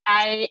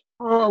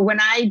 when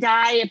I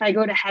die, if I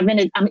go to heaven,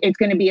 it's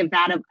going to be a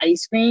vat of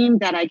ice cream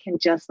that I can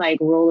just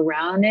roll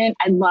around in.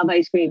 I love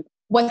ice cream.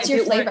 What's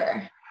your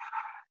flavor?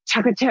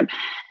 Chocolate chip.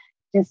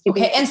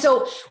 Okay. And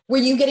so were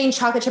you getting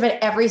chocolate chip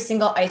at every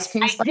single ice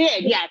cream spot? I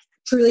did, yes.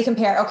 Truly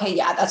compare. Okay.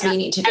 Yeah. That's what you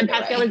need to do. And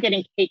Pascal was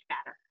getting cake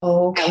batter.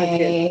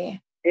 Okay.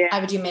 I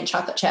would do mint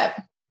chocolate chip.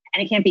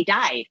 And it can't be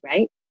dyed,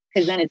 right?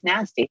 Because then it's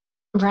nasty.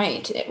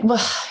 Right.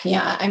 Well,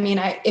 yeah. I mean,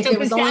 if it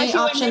was the only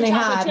option they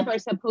had. Chip are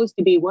supposed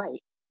to be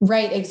white.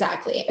 Right.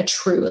 Exactly. A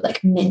true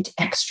mint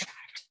extract.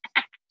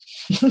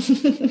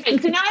 Okay,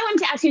 so now I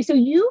wanted to ask you, so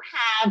you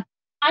have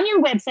on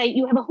your website,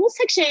 you have a whole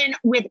section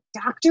with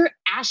Dr.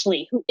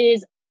 Ashley, who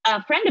is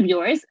a friend of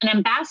yours, an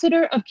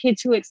ambassador of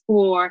Kids Who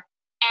Explore,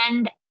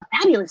 and a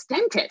fabulous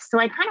dentist. So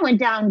I kind of went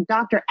down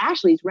Dr.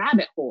 Ashley's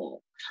rabbit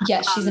hole.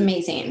 Yes, she's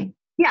amazing.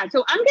 Yeah,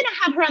 so I'm going to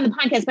have her on the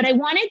podcast, but I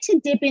wanted to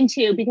dip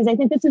into, because I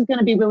think this is going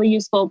to be really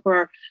useful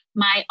for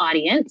my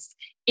audience,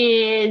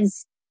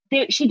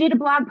 she did a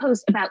blog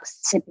post about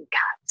sippy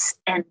cups,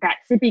 and that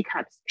sippy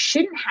cups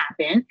shouldn't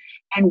happen.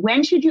 And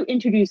when should you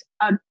introduce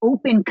an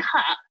open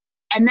cup?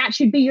 And that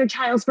should be your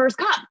child's first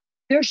cup.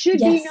 There should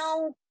be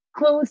no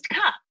closed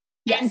cup.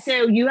 Yes. And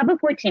so you have a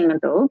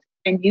 14-month-old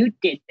and you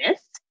did this.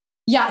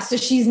 Yeah. So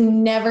she's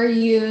never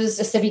used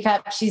a sippy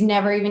cup. She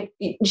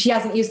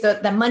hasn't used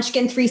the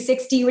Munchkin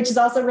 360, which is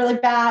also really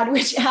bad,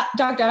 which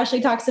Dr.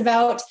 Ashley talks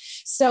about.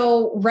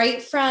 So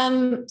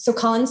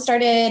Colin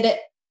started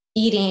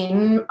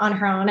eating on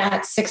her own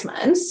at 6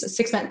 months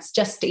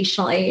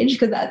gestational age,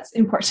 because that's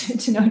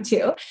important to know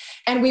too.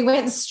 And we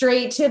went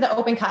straight to the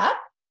open cup.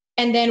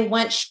 And then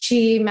once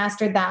she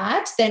mastered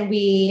that, then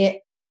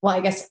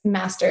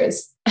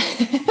masters.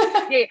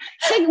 Wait,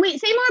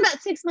 say more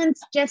about 6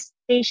 months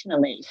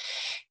gestationally.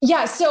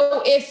 Yeah.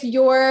 So if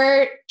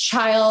your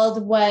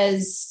child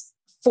was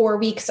 4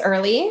 weeks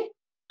early,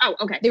 Oh,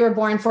 okay. They were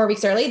born 4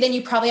 weeks early. Then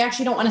you probably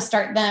actually don't want to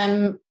start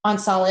them on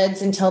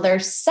solids until they're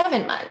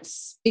 7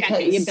 months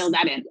because you build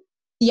that in.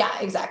 Yeah,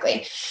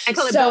 exactly. I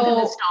call it build in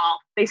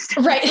the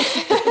stall. Right.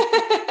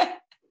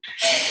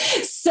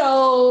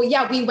 So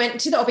yeah, we went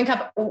to the Open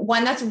Cup.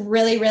 One that's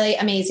really, really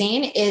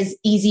amazing is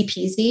Easy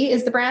Peasy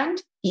is the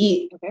brand.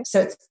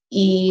 So it's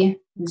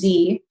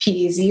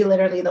EZPZ,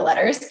 literally the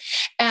letters.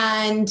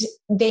 And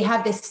they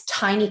have this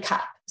tiny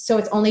cup. So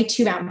it's only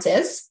 2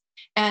 ounces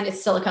and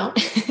it's silicone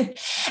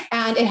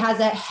and it has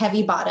a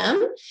heavy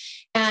bottom.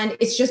 And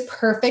it's just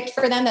perfect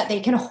for them that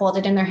they can hold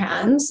it in their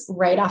hands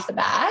right off the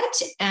bat.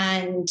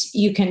 And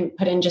you can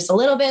put in just a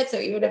little bit. So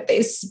even if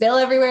they spill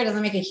everywhere, it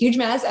doesn't make a huge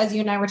mess, as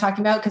you and I were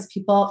talking about, because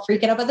people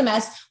freak out about the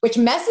mess, which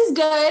mess is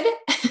good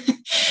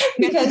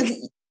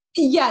because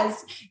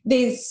yes,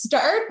 they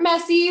start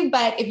messy,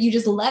 but if you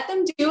just let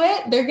them do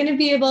it, they're going to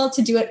be able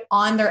to do it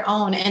on their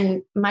own.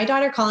 And my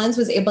daughter Collins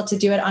was able to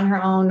do it on her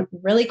own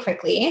really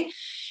quickly.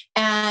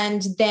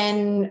 And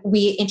then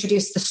we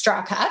introduced the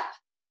straw cup.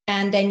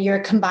 And then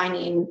you're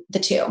combining the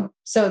two.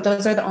 So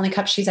those are the only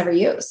cups she's ever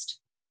used.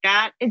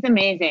 That is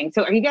amazing.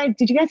 So did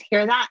you guys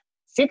hear that?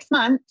 6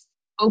 months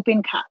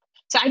open cup.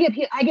 So I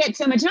get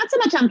so much, not so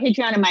much on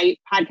Patreon and my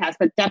podcast,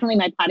 but definitely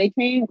my potty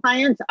training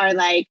clients are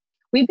like,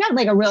 we've got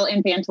like a real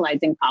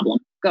infantilizing problem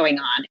going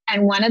on.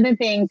 And one of the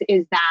things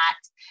is that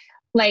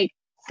like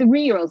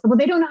 3-year-olds, well,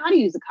 they don't know how to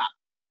use a cup.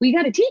 We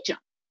got to teach them.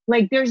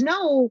 Like you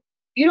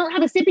don't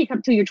have a sippy cup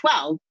till you're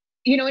 12.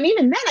 And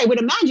even then I would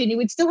imagine you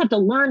would still have to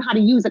learn how to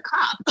use a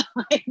cup.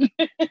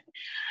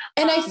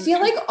 And I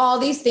feel like all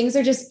these things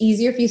are just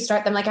easier if you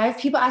start them. Like I have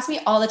people ask me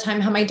all the time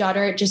how my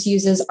daughter just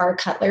uses our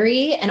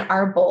cutlery and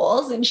our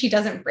bowls and she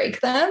doesn't break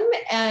them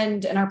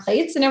and our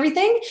plates and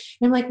everything.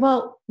 And I'm like,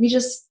 well, we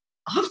just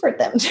offered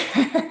them to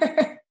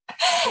her.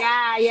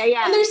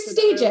 Yeah. And there's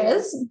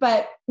stages,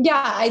 but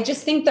yeah, I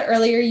just think the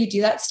earlier you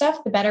do that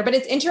stuff, the better. But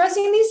it's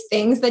interesting, these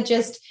things that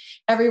just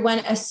everyone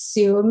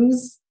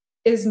assumes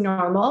is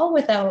normal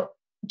without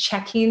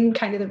checking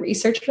kind of the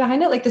research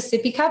behind it. Like the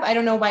sippy cup. I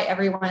don't know why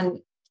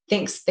everyone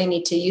thinks they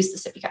need to use the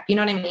sippy cup. You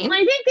know what I mean?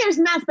 Well, I think there's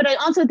math, but I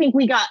also think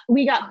we got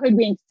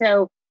hoodwinked.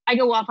 So I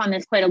go off on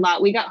this quite a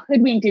lot. We got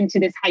hoodwinked into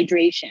this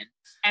hydration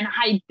and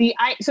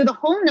so the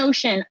whole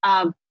notion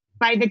of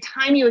by the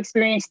time you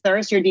experience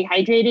thirst, you're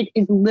dehydrated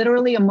is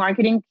literally a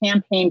marketing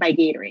campaign by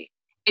Gatorade.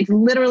 It's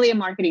literally a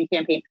marketing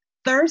campaign.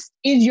 Thirst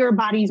is your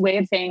body's way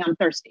of saying I'm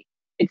thirsty.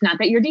 It's not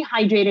that you're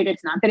dehydrated.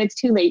 It's not that it's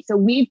too late.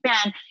 So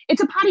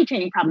it's a potty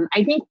training problem.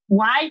 I think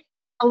why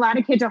a lot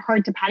of kids are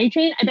hard to potty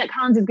train. I bet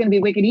Collins is going to be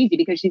wicked easy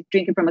because she's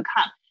drinking from a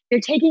cup. They're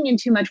taking in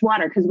too much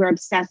water because we're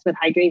obsessed with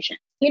hydration.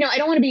 I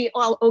don't want to be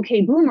all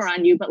okay boomer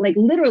on you, but like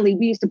literally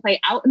we used to play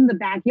out in the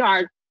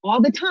backyard all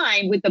the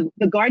time with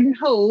the garden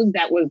hose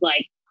that was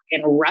like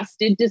in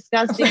rusted,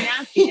 disgusting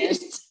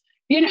nastiness,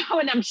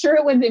 and I'm sure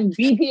it was in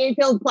BPA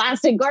filled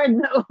plastic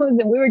garden hose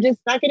and we were just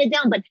sucking it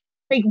down. But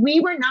like we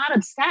were not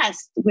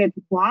obsessed with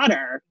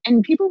water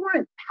and people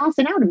weren't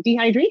passing out of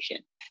dehydration.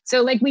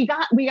 So like we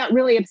got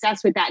really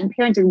obsessed with that and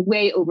parents are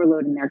way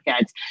overloading their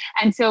kids.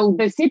 And so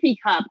the sippy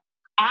cup,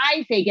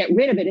 I say get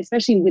rid of it,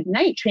 especially with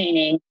night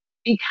training,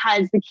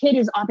 because the kid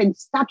is often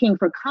sucking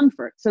for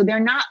comfort. So they're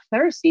not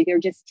thirsty. They're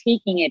just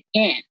taking it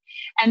in.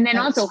 And then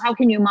also, how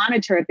can you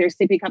monitor if there's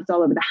sippy cups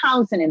all over the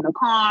house and in the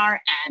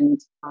car?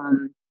 And,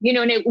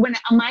 when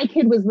my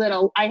kid was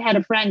little, I had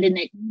a friend and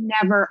it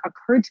never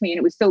occurred to me. And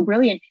it was so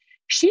brilliant.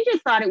 She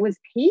just thought it was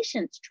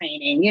patience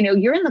training.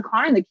 You're in the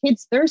car and the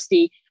kid's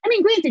thirsty. I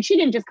mean, granted, she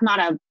didn't just come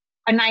out of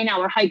a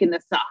 9-hour hike in the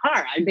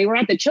Sahara. They were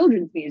at the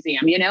Children's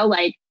Museum,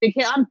 like the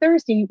kid, I'm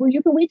thirsty. Well,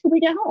 you can wait till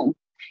we get home.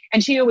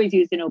 And she always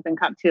used an open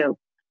cup too.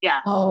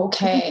 Yeah.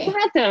 Okay. You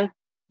have to,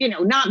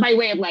 not by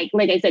way of like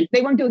I said,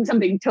 they weren't doing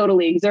something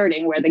totally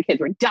exerting where the kids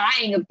were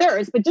dying of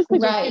thirst, but just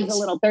because your kid's a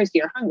little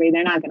thirsty or hungry,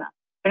 they're not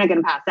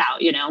gonna pass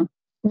out,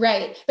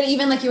 Right. But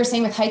even like you were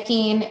saying with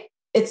hiking,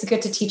 it's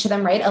good to teach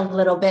them, right, a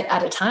little bit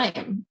at a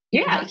time.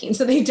 Yeah. Hiking,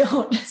 so they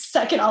don't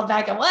suck it all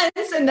back at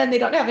once and then they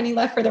don't have any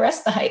left for the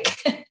rest of the hike.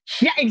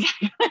 Yeah,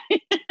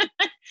 exactly.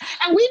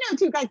 And we know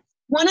too, guys,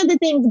 one of the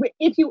things,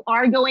 if you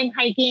are going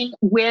hiking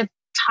with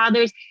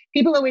toddlers,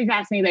 people always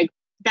ask me like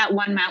that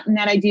one mountain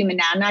that I do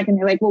Monadnock, and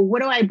they're like, well,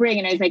 what do I bring?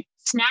 And I was like,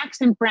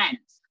 snacks and friends,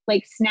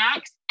 like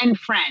snacks and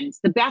friends,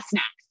 the best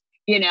snacks,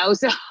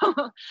 So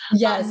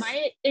yes.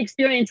 My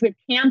experience with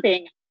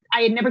camping,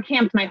 I had never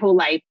camped my whole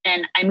life.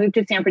 And I moved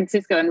to San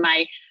Francisco and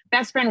my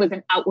best friend was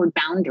an Outward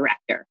Bound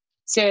director.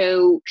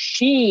 So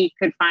she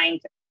could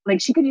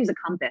she could use a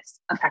compass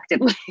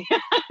effectively.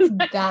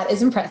 That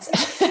is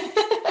impressive.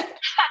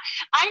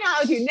 I know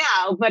how to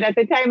now, but at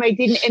the time I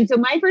didn't. And so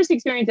my first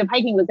experience of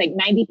hiking was like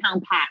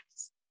 90-pound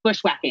packs,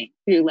 bushwhacking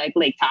through like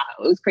Lake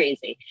Tahoe. It was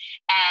crazy.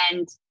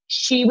 And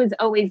she was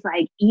always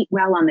like, eat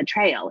well on the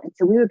trail. And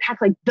so we would pack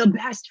like the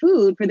best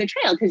food for the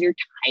trail because you're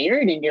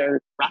tired and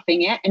you're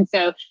roughing it. And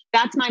so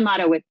that's my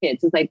motto with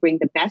kids is like bring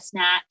the best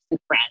snacks and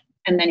friends.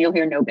 and then you'll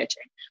hear no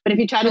bitching. But if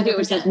you try to do it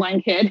with just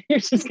one kid, you're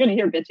just going to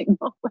hear bitching the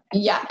whole way.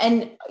 Yeah.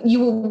 And you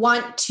will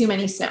want too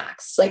many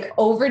snacks, like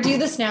overdo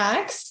the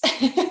snacks.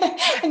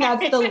 And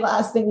that's the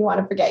last thing you want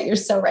to forget. You're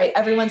so right.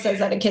 Everyone says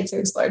that at Kids Who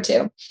Explore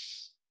too.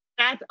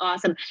 That's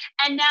awesome.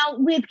 And now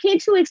with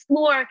Kids Who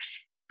Explore,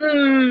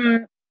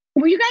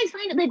 were you guys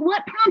finding, like,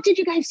 what prompted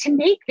you guys to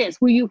make this?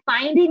 Were you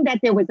finding that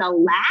there was a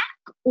lack,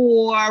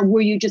 or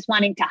were you just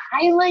wanting to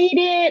highlight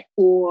it,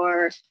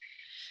 or?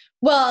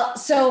 Well,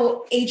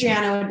 so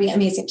Adriana would be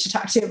amazing to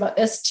talk to about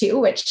this too,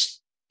 which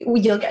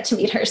you'll get to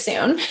meet her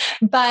soon.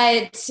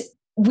 But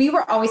we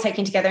were always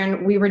hiking together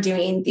and we were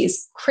doing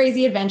these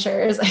crazy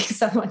adventures. Like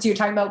some of the ones you were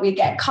talking about, we'd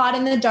get caught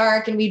in the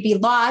dark and we'd be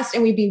lost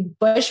and we'd be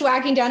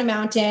bushwhacking down a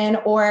mountain,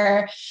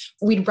 or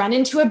we'd run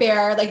into a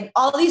bear. Like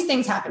all these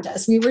things happened to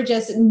us. We were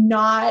just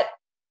not,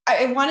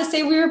 I want to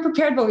say we were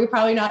prepared, but we were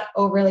probably not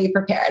overly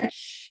prepared.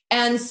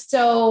 And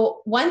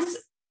so once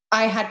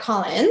I had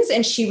Collins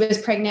and she was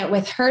pregnant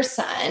with her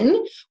son,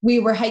 we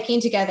were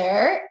hiking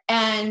together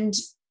and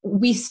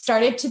we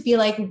started to be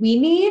like, we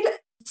need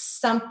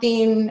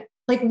something,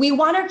 like we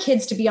want our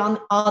kids to be on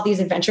all these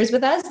adventures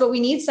with us, but we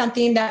need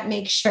something that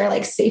makes sure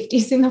like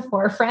safety's in the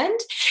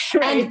forefront,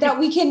 right? and that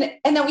we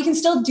can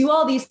still do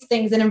all these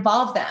things and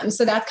involve them.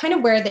 So that's kind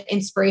of where the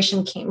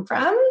inspiration came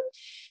from.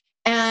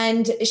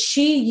 And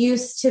she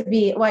used to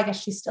be, well, I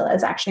guess she still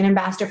is actually an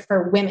ambassador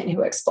for Women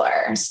Who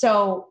Explore.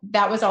 So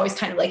that was always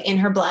kind of like in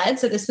her blood.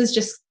 So this was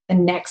just the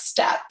next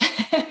step,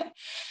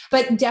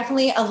 but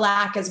definitely a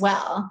lack as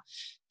well.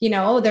 You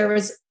know, there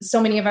was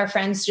so many of our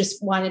friends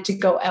just wanted to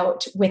go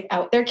out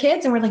without their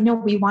kids. And we're like, no,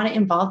 we want to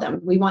involve them.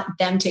 We want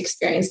them to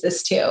experience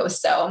this too.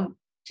 So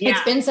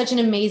it's been such an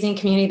amazing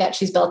community that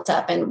she's built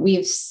up. And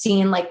we've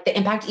seen like the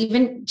impact,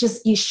 even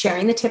just you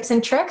sharing the tips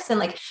and tricks and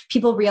like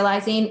people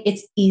realizing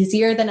it's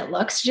easier than it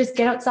looks to just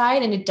get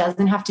outside and it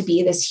doesn't have to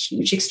be this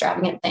huge,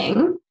 extravagant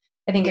thing.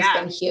 I think it's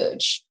been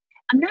huge.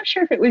 I'm not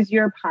sure if it was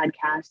your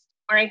podcast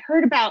or I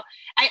heard about,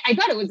 I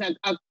thought it was a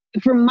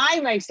for my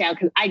lifestyle,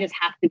 because I just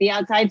have to be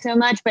outside so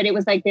much, but it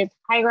was like this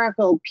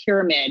hierarchical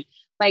pyramid,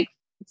 like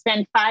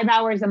spend 5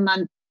 hours a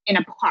month in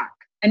a park,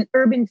 an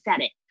urban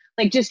setting.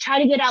 Like just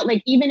try to get out.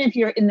 Like even if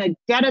you're in the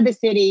dead of the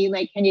city,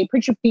 like can you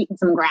put your feet in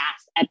some grass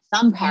at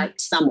some park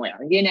somewhere,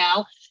 you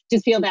know,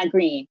 just feel that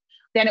green.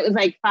 Then it was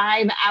like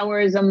 5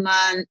 hours a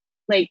month,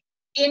 like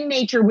in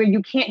nature where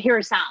you can't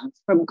hear sounds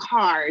from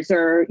cars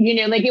or, you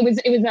know, like it was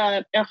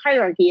a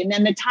hierarchy. And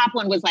then the top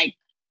one was like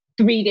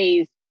 3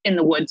 days in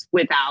the woods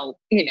without,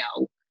 you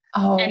know,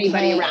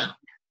 anybody around,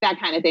 that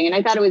kind of thing. And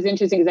I thought it was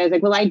interesting because I was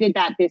like, well, I did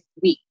that this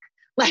week,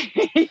 like,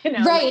 you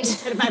know, right.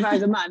 Instead of 5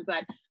 hours a month,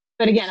 but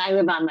again, I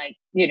live on like,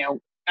 you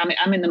know,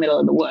 I'm in the middle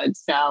of the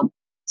woods. So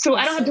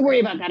I don't have to worry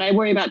about that. I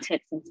worry about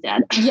ticks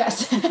instead.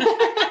 Yes. That's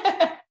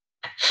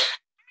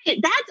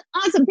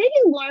awesome. Thank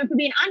you, Lauren, for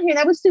being on here.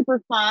 That was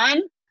super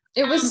fun.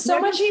 It was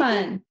so much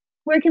fun.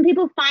 Where can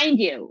people find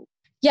you?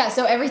 Yeah.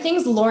 So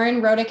everything's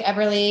Lauren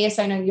Robych-Eberle.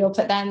 So I know you'll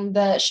put that in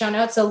the show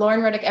notes. So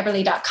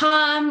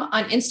laurenrodych-eberle.com,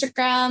 on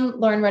Instagram,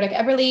 Lauren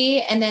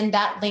Robych-Eberle. And then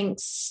that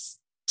links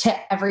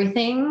to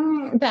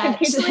everything that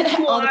Kids Who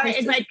Explore,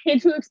 it's like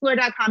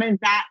kidswhoexplore.com is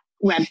that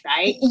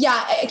website.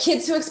 Yeah.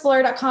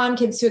 kidswhoexplore.com,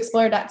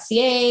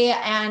 kidswhoexplore.ca,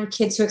 and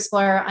Kids Who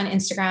Explore on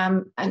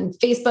Instagram and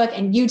Facebook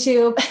and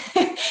YouTube.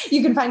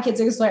 You can find Kids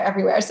Who Explore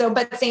everywhere. So,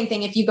 but same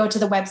thing, if you go to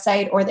the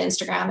website or the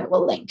Instagram, it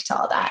will link to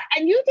all that.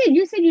 And you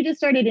said you just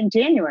started in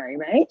January,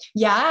 right?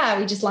 Yeah.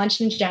 We just launched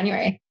in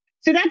January.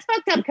 So that's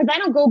fucked up because I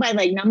don't go by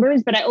like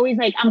numbers, but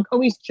I'm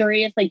always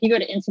curious. Like you go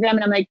to Instagram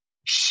and I'm like,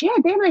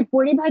 shit, they have like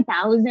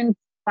 45,000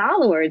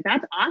 followers.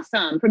 That's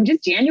awesome. From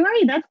just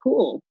January. That's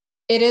cool.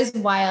 It is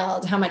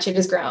wild how much it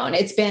has grown.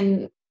 It's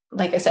been,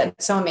 like I said,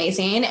 so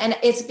amazing. And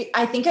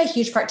I think a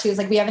huge part too is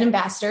like we have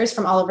ambassadors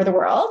from all over the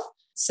world.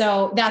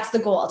 So that's the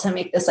goal, to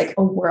make this like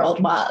a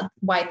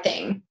worldwide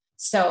thing.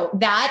 So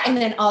that, and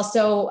then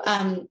also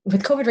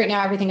with COVID right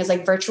now, everything is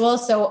like virtual.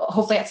 So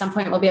hopefully at some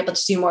point we'll be able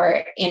to do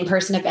more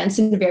in-person events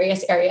in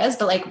various areas.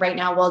 But like right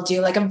now we'll do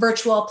like a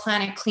virtual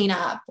planet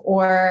cleanup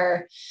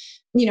or,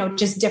 you know,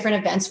 just different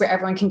events where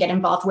everyone can get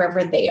involved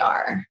wherever they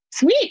are.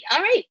 Sweet.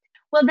 All right.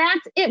 Well,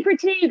 that's it for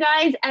today, you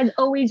guys. As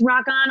always,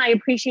 rock on. I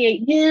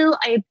appreciate you.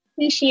 I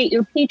appreciate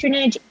your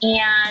patronage,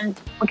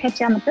 and we'll catch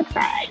you on the flip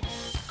side.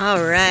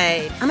 All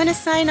right. I'm going to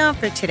sign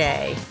off for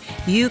today.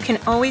 You can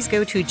always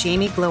go to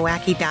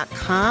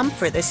jamieglowacki.com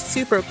for the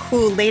super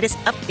cool latest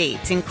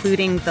updates,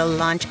 including the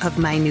launch of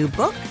my new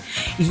book,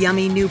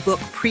 yummy new book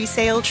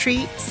pre-sale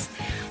treats,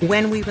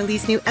 when we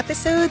release new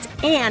episodes,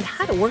 and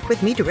how to work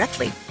with me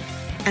directly.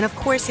 And of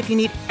course, if you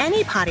need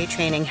any potty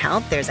training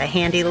help, there's a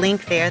handy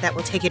link there that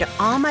will take you to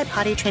all my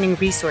potty training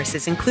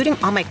resources, including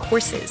all my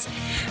courses.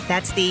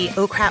 That's the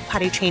Oh Crap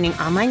Potty Training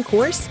online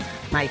course,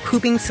 my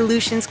Pooping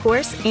Solutions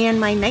course,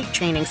 and my night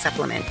training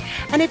supplement.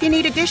 And if you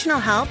need additional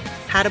help,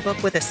 how to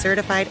book with a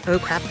certified Oh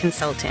Crap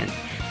consultant.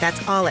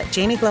 That's all at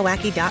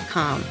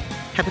jamieglowacki.com.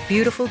 Have a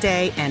beautiful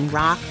day and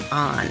rock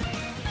on.